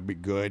not going to be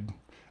good.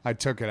 I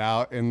took it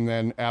out, and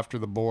then after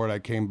the board, I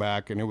came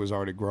back, and it was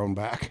already grown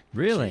back.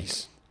 Really?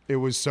 Jeez. It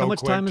was so quick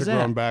to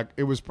grown back.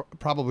 It was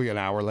probably an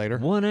hour later.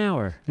 1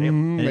 hour.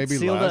 Maybe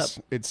less.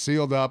 It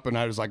sealed up, and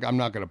I was like, I'm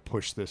not going to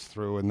push this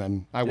through. And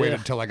then I waited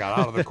until I got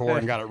out of the Corps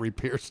and got it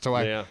re-pierced. So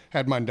I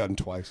had mine done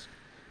twice.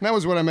 And that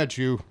was when I met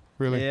you,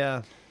 really.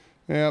 Yeah.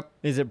 Yep.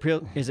 Is it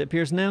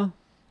pierced now?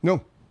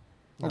 No.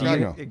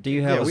 Do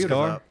you have a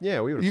scar?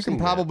 Yeah, we would. You can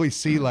probably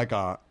see like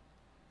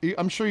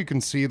I'm sure you can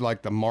see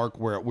like the mark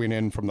where it went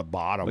in from the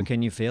bottom. But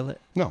can you feel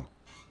it? No.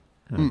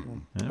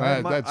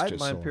 That's just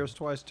mine pierced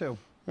twice too.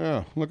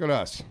 Yeah, look at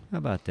us. How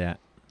about that?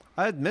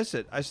 I'd miss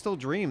it. I still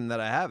dream that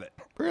I have it.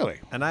 Really?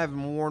 And I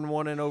haven't worn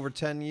one in over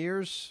 10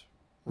 years,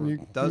 or a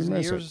dozen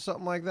years or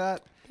something like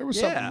that. There was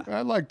something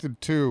I liked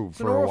it too it's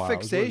for a while.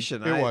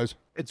 Fixation. It was.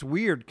 It's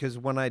weird because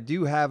when I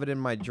do have it in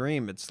my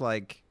dream, it's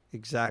like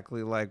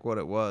exactly like what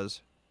it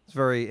was. It's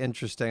very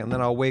interesting. And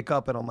then I'll wake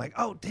up and I'm like,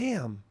 oh,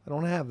 damn, I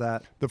don't have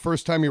that. The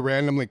first time you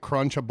randomly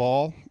crunch a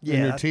ball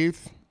in your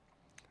teeth,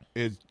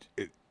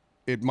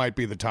 it might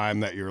be the time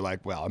that you're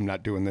like, well, I'm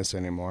not doing this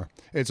anymore.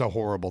 It's a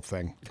horrible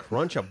thing.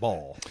 Crunch a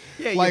ball.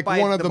 Yeah, like you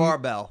bite one of the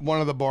barbell. One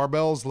of the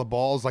barbells, the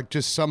balls, like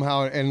just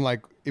somehow, and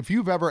like if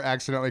you've ever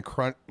accidentally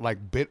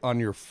bit on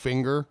your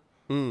finger,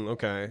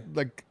 okay,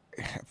 like.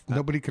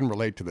 Nobody can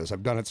relate to this.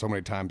 I've done it so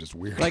many times. It's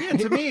weird. Like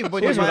to me,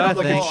 when Here's you what bite I on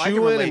the think. ball, I can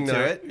relate to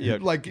it. Yeah.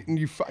 Like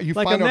you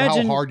Like find out how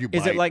imagine, hard you bite.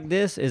 is it like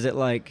this? Is it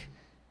like,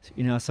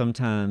 you know,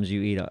 sometimes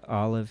you eat an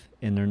olive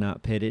and they're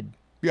not pitted,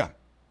 Yeah.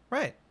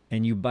 Right.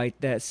 and you bite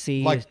that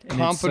seed, Like and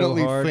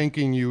confidently it's so hard,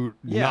 thinking you're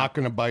Yeah. not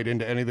going to bite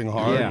into anything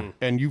hard, Yeah.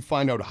 and you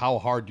find out how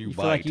hard you you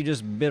bite. feel like you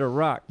just bit a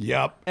rock.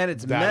 Yep. And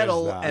it's That is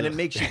metal, that. and it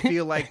makes you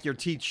feel like your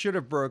teeth should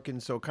have broken,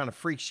 so it kind of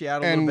freaks you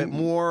out a little And- bit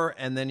more.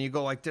 And then you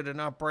go like, "Did it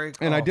not break?"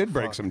 And Oh, I did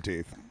break fuck. some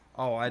teeth.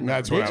 Oh, I know.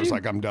 That's when I was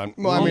like, I'm done.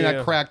 Well, I mean,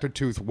 I cracked a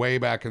tooth way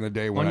back in the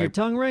day when On your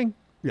tongue ring?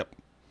 Yep.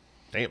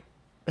 damn.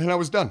 And I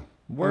was done. I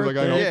was Word like,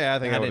 I there. don't- Yeah, I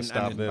think I I would have didn't- I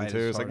stopped didn't then bite too.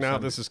 as It's like, hard as now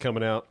some. this is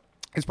coming out.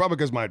 It's probably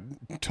because my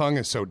tongue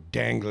is so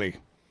dangly.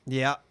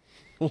 Yeah.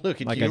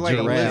 Look at Like you, a Like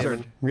a giraffe.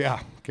 lizard. Yeah.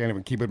 Can't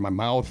even keep it in my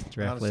mouth.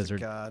 Giraffe Honest to lizard.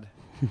 God.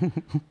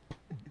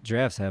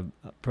 Giraffes have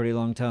pretty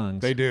long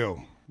tongues. They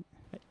do.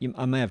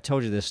 I may have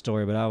told you this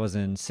story, but I was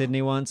in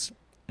Sydney once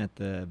at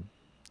the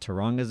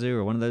Taronga Zoo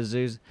or one of those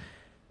zoos,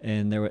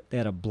 and they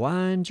had a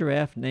blind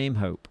giraffe named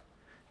Hope,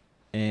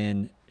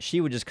 and she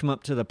would just come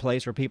up to the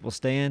place where people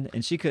stand,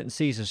 and she couldn't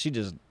see, so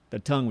the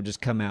tongue would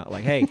just come out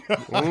like, "Hey,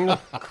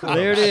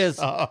 there it is.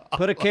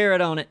 Put a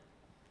carrot on it."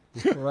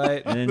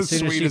 Right. And then The as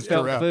soon as she sweetest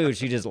felt giraffe. food,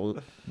 she just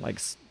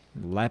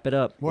lap it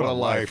up. What a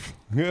life.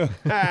 Yeah.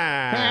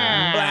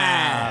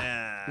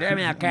 Give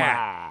me a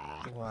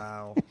cat.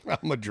 Wow.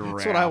 I'm a giraffe.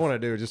 That's what I want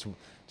to do.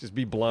 Just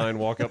be blind,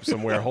 walk up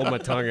somewhere, hold my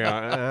tongue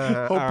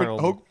out.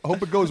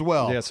 Hope it goes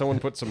well. Yeah, someone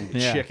put some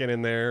Yeah. chicken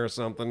in there or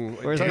something.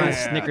 Where's my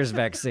Snickers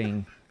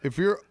vaccine? If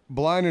you're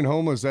blind and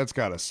homeless, that's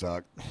got to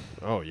suck.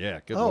 Oh yeah,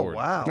 good Oh, lord.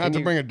 wow. Not to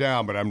bring it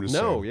down, but I'm just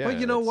No, saying. yeah. But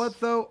you know it's- what,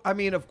 though? I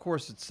mean, of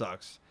course it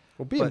sucks.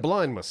 Well, being But-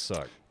 blind must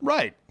suck.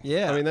 Right.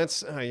 Yeah. I mean,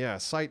 that's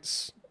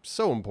sight's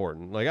so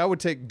important. Like I would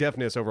take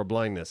deafness over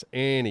blindness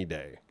any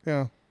day.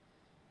 Yeah.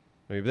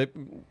 I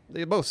mean,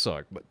 they both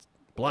suck, but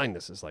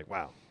blindness is like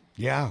wow.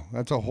 Yeah.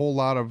 That's a whole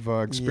lot of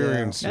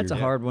experience. That's a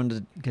hard one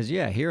to, because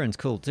hearing's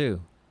cool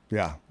too.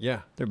 Yeah.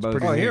 Yeah, They're both.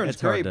 pretty Oh, neat. hearing's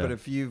It's hard great, to- but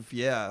if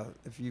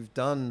you've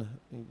done,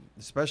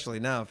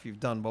 especially now, if you've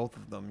done both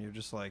of them, you're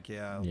just like,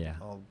 Yeah.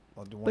 I'll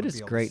do. But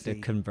it's great to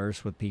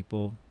converse with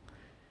people.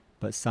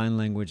 But sign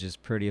language is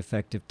pretty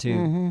effective too.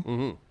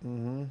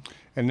 Mm-hmm.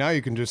 And now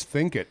you can just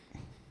think it.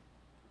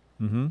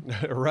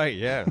 Right.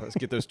 Yeah, let's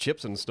get those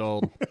chips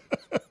installed.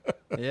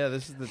 Yeah,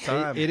 this is the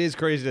time. It is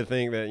crazy to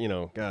think that,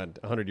 God,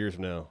 100 years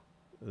from now,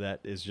 that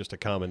is just a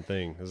common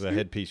thing. There's a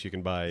headpiece you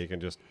can buy, you can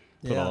just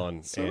put Yeah.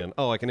 on, and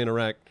I can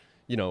interact.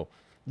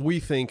 We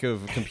think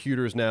of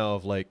computers now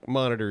of like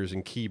monitors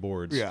and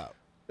keyboards. Yeah.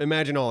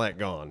 Imagine all that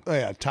gone. Oh,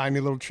 yeah. Tiny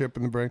little chip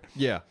in the brain.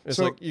 Yeah, it's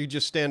So- like you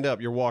just stand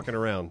up, you're walking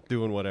around,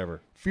 doing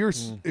whatever.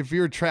 If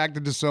you're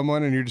attracted to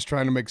someone and you're just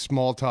trying to make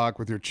small talk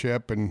with your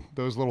chip and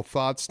those little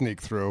thoughts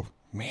sneak through,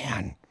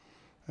 man,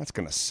 that's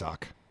going to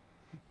suck.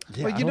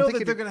 Yeah, but I you don't know think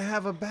that they're going to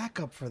have a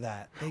backup for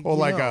that. Or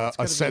like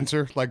a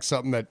sensor, like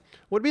something that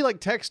would be like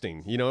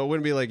texting. It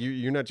wouldn't be like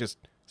you're not just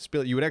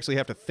spill. You would actually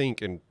have to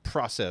think and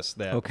process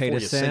that. Okay before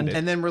to you send. it.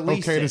 and then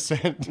release okay it. to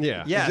send.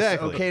 Yeah, Yes,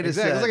 exactly. okay to exactly.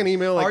 send. It's like an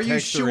email, like Are you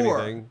text or sure?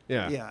 anything.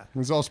 Yeah. Yeah.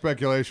 It's all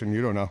speculation.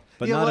 You don't know.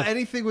 But yeah, not well, if-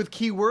 anything with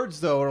keywords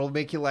though, it'll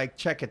make you like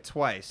check it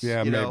twice.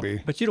 Yeah, you know?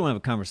 maybe. But you don't have a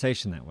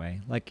conversation that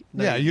way. Like,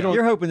 Yeah, you don't.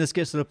 you're hoping this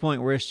gets to the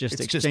point where it's just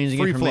It's just exchanging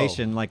free flow.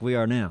 information like we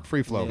are now.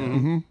 Free flow. Yeah.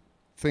 Mm-hmm.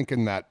 Think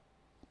in that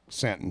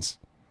sentence.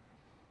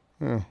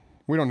 Yeah.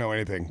 We don't know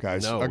anything,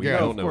 guys. No, we Again,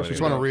 don't know just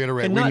anything. want to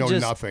reiterate, And we not know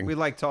just- nothing. We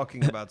like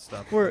talking about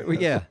stuff.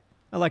 Yeah,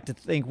 I like to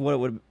think what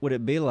would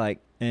it be like,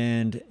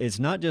 and it's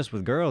not just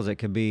with girls. It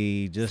could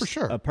be just For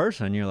sure. a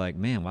person. You're like,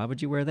 man, why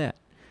would you wear that?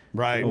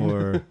 Right.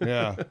 Or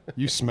Yeah.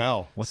 You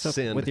smell. what's up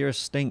Sin. with your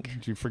stink?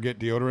 Did you forget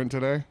deodorant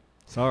today?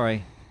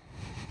 Sorry,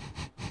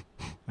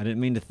 I didn't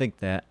mean to think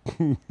that,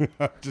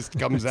 Just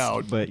comes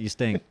out. but you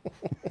stink.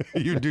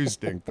 You do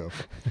stink, though.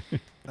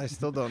 I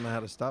still don't know how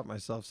to stop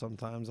myself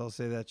sometimes. I'll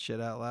say that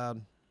shit out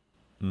loud.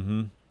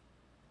 Mm-hmm.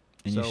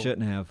 And you So-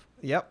 shouldn't have.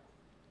 Yep.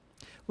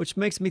 Which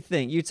makes me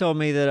think. You told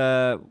me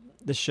that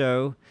the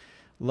show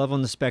Love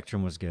on the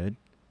Spectrum was good.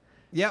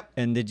 Yep.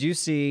 And did you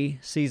see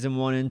season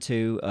 1 and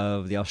 2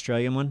 of the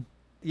Australian one?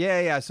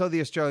 Yeah. I saw the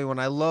Australian one.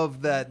 I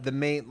love that the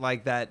main,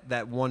 like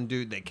that one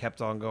dude they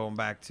kept on going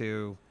back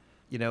to.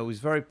 He was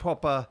very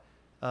proper,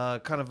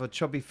 kind of a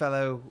chubby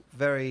fellow,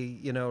 very,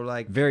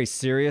 like Very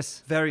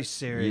serious. very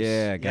serious.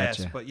 Yeah,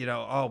 gotcha. Yes,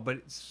 but but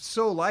it's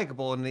so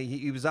likable, and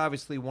he was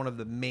obviously one of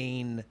the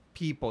main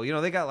people.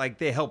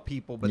 They help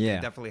people, but Yeah.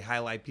 they definitely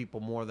highlight people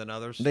more than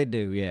others. They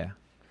do, yeah.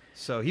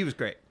 So he was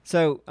great.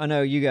 So I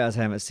know you guys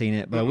haven't seen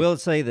it, but I will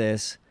say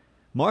this: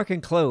 Mark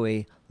and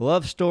Chloe,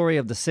 love story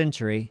of the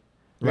century,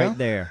 right Yeah?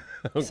 there.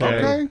 Okay. So,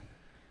 Okay.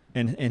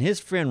 And his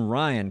friend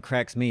Ryan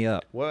cracks me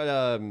up.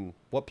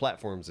 What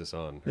platform is this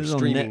on? This is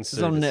on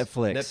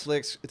Netflix.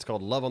 Netflix. It's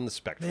called Love on the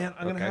Spectrum. Man,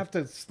 I'm gonna have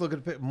to look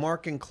at it.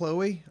 Mark and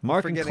Chloe.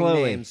 Mark and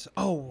Chloe. Names.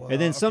 Oh,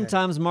 and then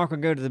sometimes Mark will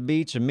go to the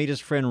beach and meet his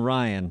friend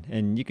Ryan,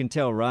 and you can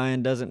tell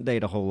Ryan doesn't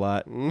date a whole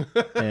lot.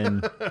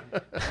 And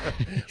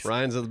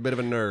Ryan's a bit of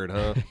a nerd,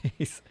 huh?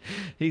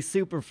 he's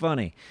super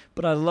funny.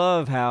 But I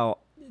love how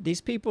these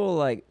people,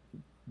 like,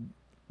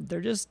 they're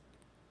just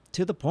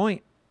to the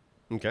point.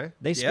 Okay.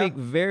 They speak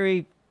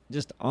very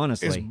just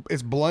honestly.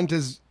 As blunt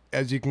as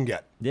you can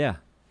get. Yeah.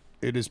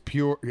 It is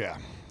pure. Yeah.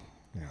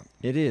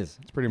 It is.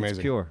 It's pretty amazing.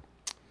 It's pure.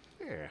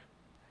 Yeah.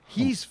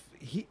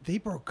 They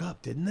broke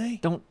up, didn't they?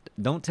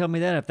 Don't tell me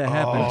that if that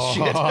happens.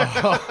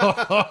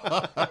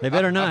 They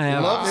better not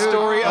have. Love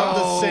story of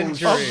the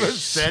century. Of the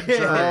century.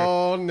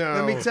 Oh no.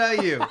 Let me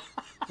tell you.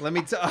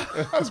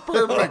 That's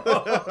perfect.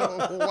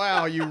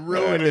 Wow, you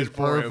ruined it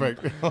for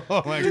perfect. him.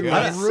 Oh my God.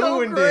 That's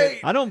ruined it.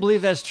 I don't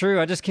believe that's true.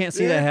 I just can't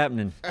see that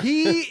happening.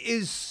 He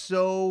is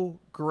so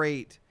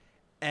great,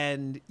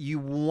 and you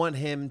want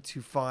him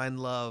to find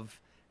love,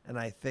 and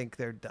I think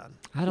they're done.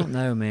 I don't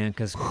know, man,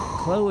 because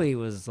Chloe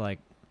was like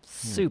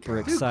super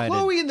excited. Dude,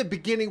 Chloe in the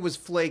beginning was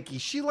flaky.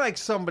 She liked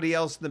somebody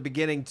else in the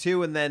beginning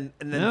too, and then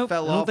Nope,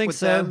 fell I don't off think with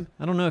so. them.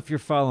 I don't know if you're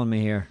following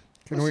me here.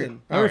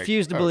 Listen, I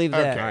refuse to believe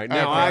that. All right,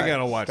 now I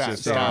gotta watch this.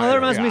 Stop. Well, that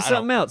reminds me of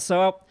something else.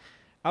 So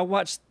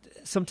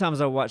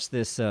sometimes I watch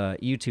this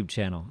YouTube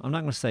channel. I'm not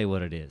going to say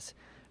what it is,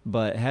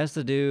 but it has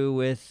to do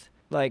with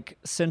like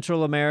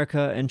Central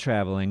America and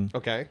traveling.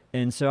 Okay.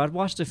 And so I'd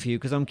watched a few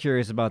because I'm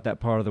curious about that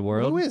part of the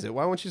world. Who is it?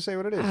 Why won't you say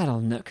what it is? I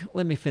don't know.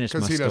 Let me finish my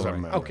Because he story. doesn't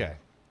remember. Okay.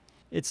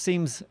 It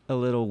seems a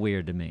little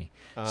weird to me.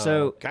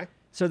 Okay.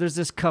 So there's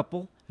this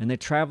couple, and they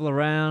travel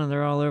around, and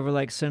they're all over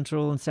like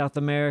Central and South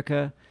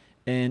America.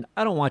 And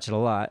I don't watch it a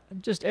lot.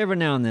 Just every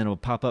now and then it'll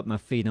pop up my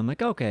feed. And I'm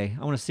like, okay,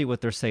 I want to see what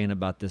they're saying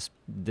about this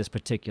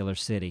particular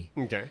city.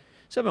 Okay.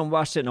 So I haven't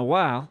watched it in a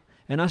while,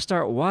 and I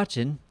start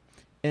watching,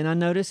 and I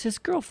notice his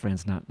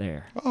girlfriend's not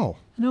there. Oh.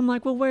 And I'm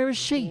like, well, where is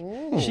she?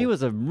 Oh. She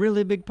was a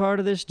really big part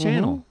of this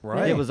channel.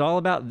 Right. It was all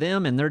about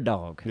them and their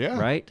dog. Yeah.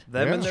 Right?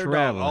 Them and their dog.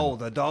 Traveling. Oh,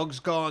 the dog's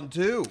gone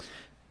too.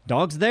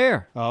 Dog's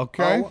there.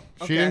 Okay. Oh,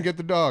 She okay. didn't get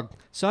the dog.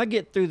 So I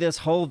get through this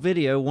whole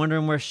video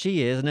wondering where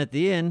she is, and at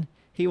the end,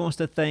 he wants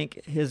to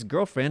thank his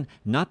girlfriend,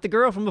 not the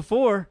girl from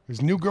before.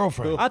 His new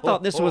girlfriend. I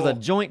thought this was a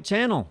joint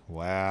channel.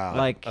 Wow.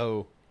 Like,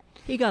 Oh.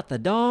 he got the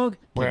dog,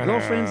 the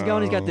girlfriend's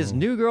gone, he's got this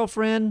new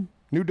girlfriend.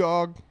 New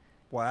dog.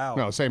 Wow.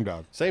 No, same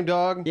dog. Same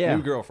dog, Yeah.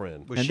 new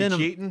girlfriend. Was And she then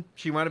cheating?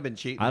 She might have been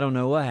cheating. I don't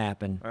know what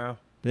happened. Oh.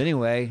 But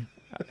anyway,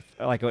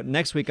 like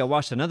next week I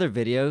watched another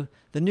video.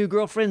 The new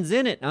girlfriend's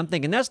in it. I'm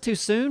thinking, that's too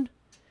soon.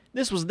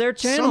 This was their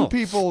channel. Some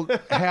people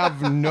have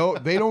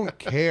they don't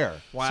care.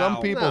 Wow.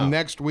 Some people No.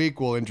 next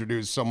week will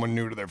introduce someone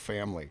new to their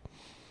family.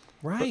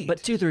 Right.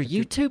 But to their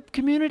YouTube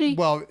community?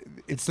 Well,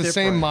 it's the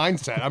same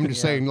mindset. I'm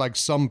just saying, like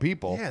some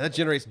people. Yeah, that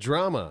generates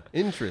drama,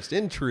 interest,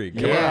 intrigue.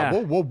 Come Yeah.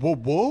 on.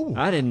 Whoa.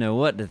 I didn't know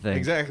what to think.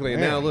 Exactly. And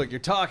Man. now look, you're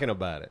talking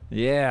about it.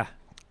 Yeah.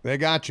 They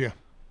got you.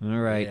 All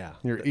right. Yeah.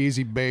 You're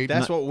easy bait.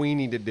 That's what we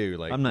need to do.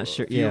 Like, I'm not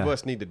sure- A few of yeah.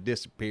 us need to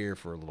disappear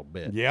for a little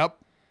bit. Yep.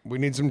 We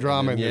need some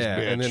drama in this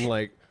bitch. and then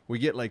like we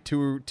get like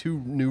two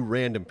new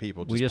random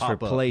people. We just pop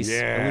replace up.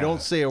 Yeah. And we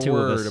don't say a two of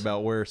word us.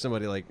 about where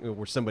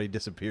somebody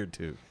disappeared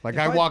to. Like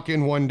I walk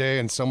in one day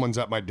and someone's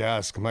at my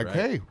desk. I'm like, Right.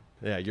 hey,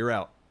 Yeah, you're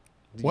out.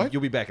 What?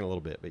 You'll be back in a little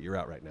bit, but you're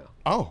out right now.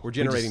 Oh, we're we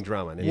generating just-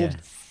 drama. And Yeah.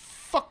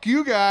 fuck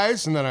you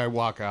guys. And then I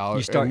walk out.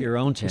 You start and your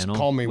own just channel.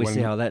 Call me we when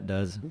see how that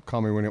does.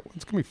 Call me when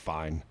it's gonna be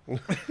fine.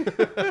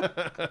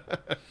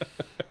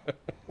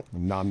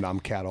 Nom nom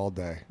cat all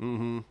day.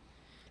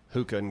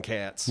 Hookah and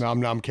cats.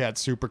 Nom nom cat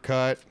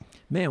supercut.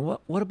 Man,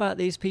 what about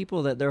these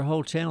people that their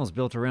whole channel's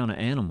built around an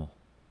animal?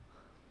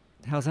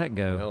 How's that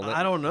go? Well,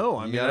 I don't know.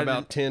 I You mean, got I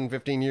about 10,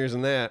 15 years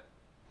in that.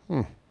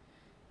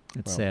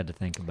 It's sad to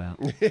think about.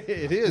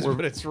 It is,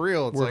 but it's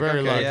real. It's We're like, very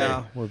okay. lucky.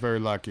 Yeah. We're very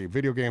lucky.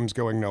 Video games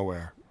going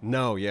nowhere.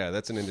 No, yeah,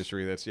 that's an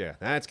industry that's going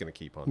to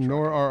keep on trucking.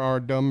 Nor are our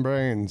dumb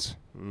brains.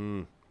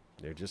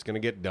 They're just going to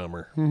get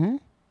dumber.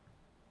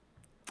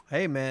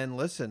 Hey, man,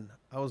 listen.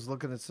 I was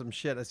looking at some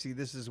shit. I see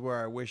this is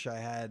where I wish I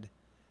had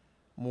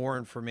more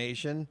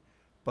information,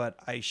 but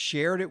I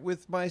shared it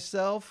with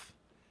myself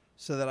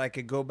so that I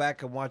could go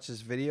back and watch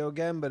this video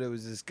again. But it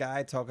was this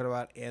guy talking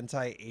about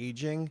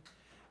anti-aging,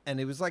 and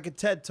it was like a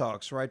TED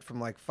Talks, right, from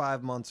like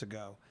 5 months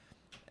ago.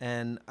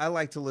 And I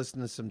like to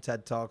listen to some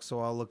TED Talks, so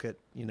I'll look at,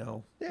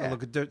 I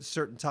look at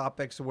certain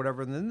topics or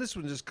whatever. And then this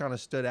one just kind of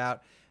stood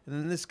out. And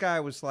then this guy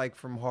was like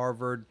from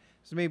Harvard.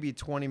 It's maybe a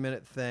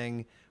 20-minute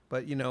thing.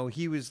 But,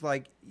 he was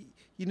like,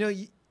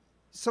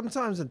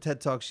 sometimes in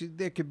TED Talks,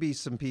 there could be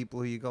some people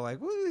who you go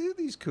like, well, who are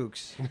these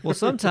kooks? Well,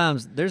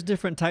 sometimes there's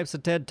different types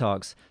of TED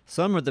Talks.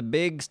 Some are the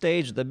big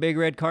stage, the big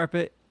red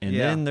carpet, and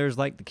Yeah. then there's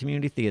like the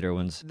community theater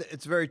ones.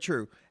 It's very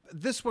true.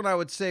 This one I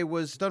would say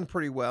was done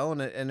pretty well,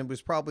 and it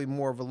was probably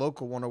more of a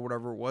local one or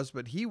whatever it was,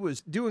 but he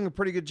was doing a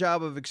pretty good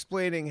job of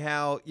explaining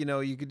how,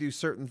 you could do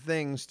certain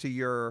things to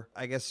your,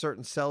 I guess,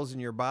 certain cells in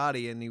your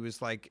body, and he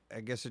was like, I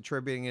guess,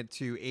 attributing it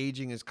to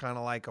aging is kind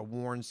of like a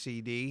worn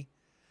CD.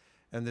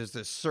 and there's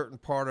this certain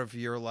part of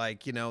your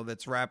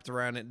that's wrapped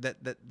around it.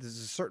 That there's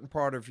a certain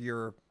part of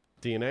your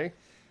DNA.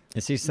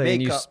 Is he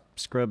saying you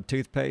scrub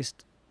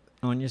toothpaste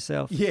on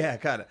yourself? Yeah,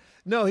 kind of.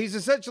 No, he's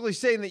essentially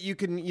saying that you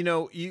can,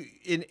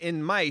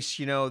 in mice,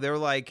 they're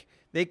like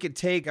they could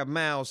take a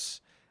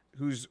mouse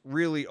who's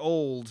really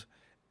old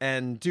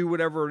and do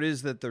whatever it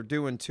is that they're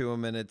doing to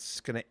him, and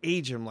it's going to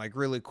age him like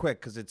really quick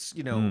because it's,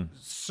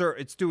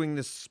 it's doing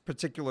this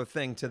particular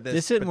thing to this.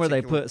 This isn't where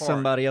they put part.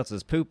 somebody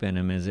else's poop in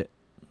him, is it?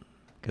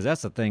 Because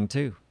that's a thing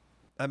too.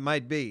 That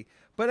might be.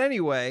 But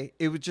anyway,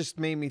 it just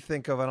made me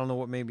think of, I don't know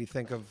what made me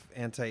think of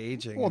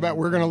anti-aging. Well, that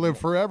we're going to live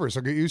forever,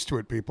 so get used to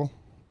it, people.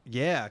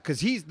 Yeah,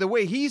 because the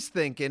way he's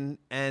thinking,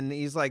 and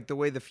he's like the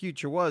way the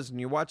future was, and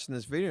you're watching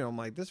this video, I'm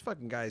like, this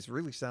fucking guy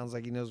really sounds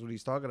like he knows what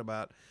he's talking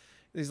about.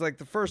 He's like,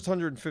 the first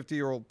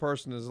 150-year-old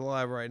person is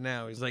alive right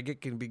now. He's like, it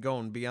can be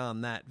going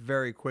beyond that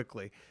very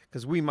quickly,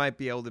 because we might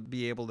be able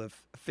to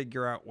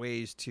figure out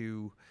ways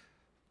to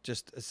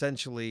just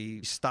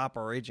essentially stop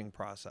our aging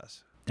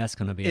process. That's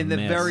going to be in the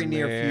very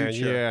near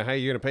future. Yeah, how are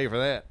you going to pay for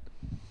that?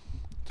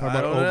 Talk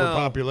about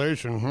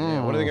overpopulation.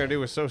 Yeah, what are they going to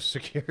do with Social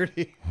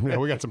Security? Yeah,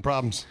 we got some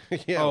problems.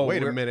 Yeah,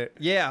 wait a minute.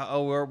 Yeah,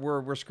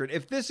 we're screwed.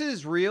 If this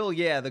is real,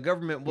 yeah, the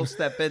government will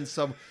step in.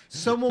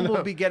 Someone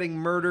will be getting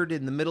murdered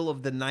in the middle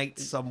of the night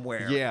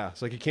somewhere. Yeah,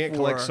 it's like you can't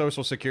collect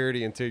Social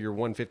Security until you're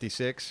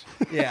 156.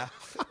 Yeah,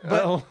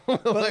 but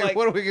like,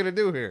 what are we going to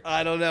do here?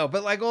 I don't know.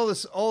 But like all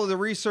of the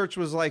research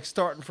was like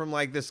starting from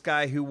like this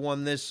guy who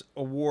won this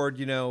award,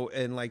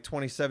 in like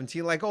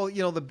 2017, like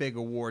the big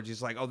awards.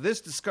 He's like,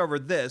 this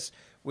discovered this,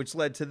 which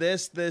led to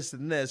this,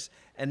 and this.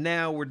 And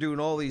now we're doing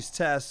all these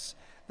tests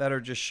that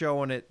are just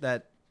showing it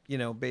that,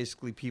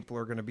 basically people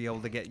are going to be able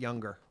to get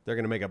younger. They're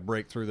going to make a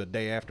breakthrough the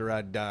day after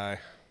I die.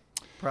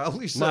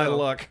 Probably so. My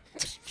luck.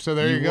 So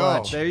there you go.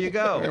 Watch. There you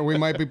go. Yeah, we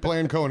might be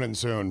playing Conan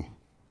soon.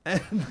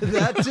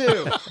 That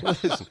too.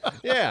 Listen,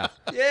 yeah.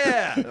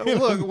 Yeah.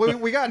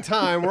 Look, we got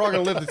time. We're all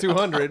going to live to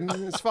 200. And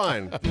it's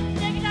fine.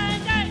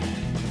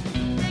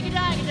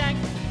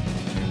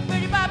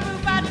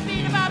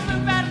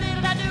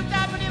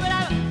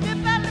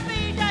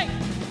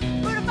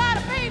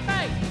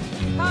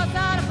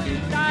 Outside of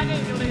food, I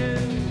ain't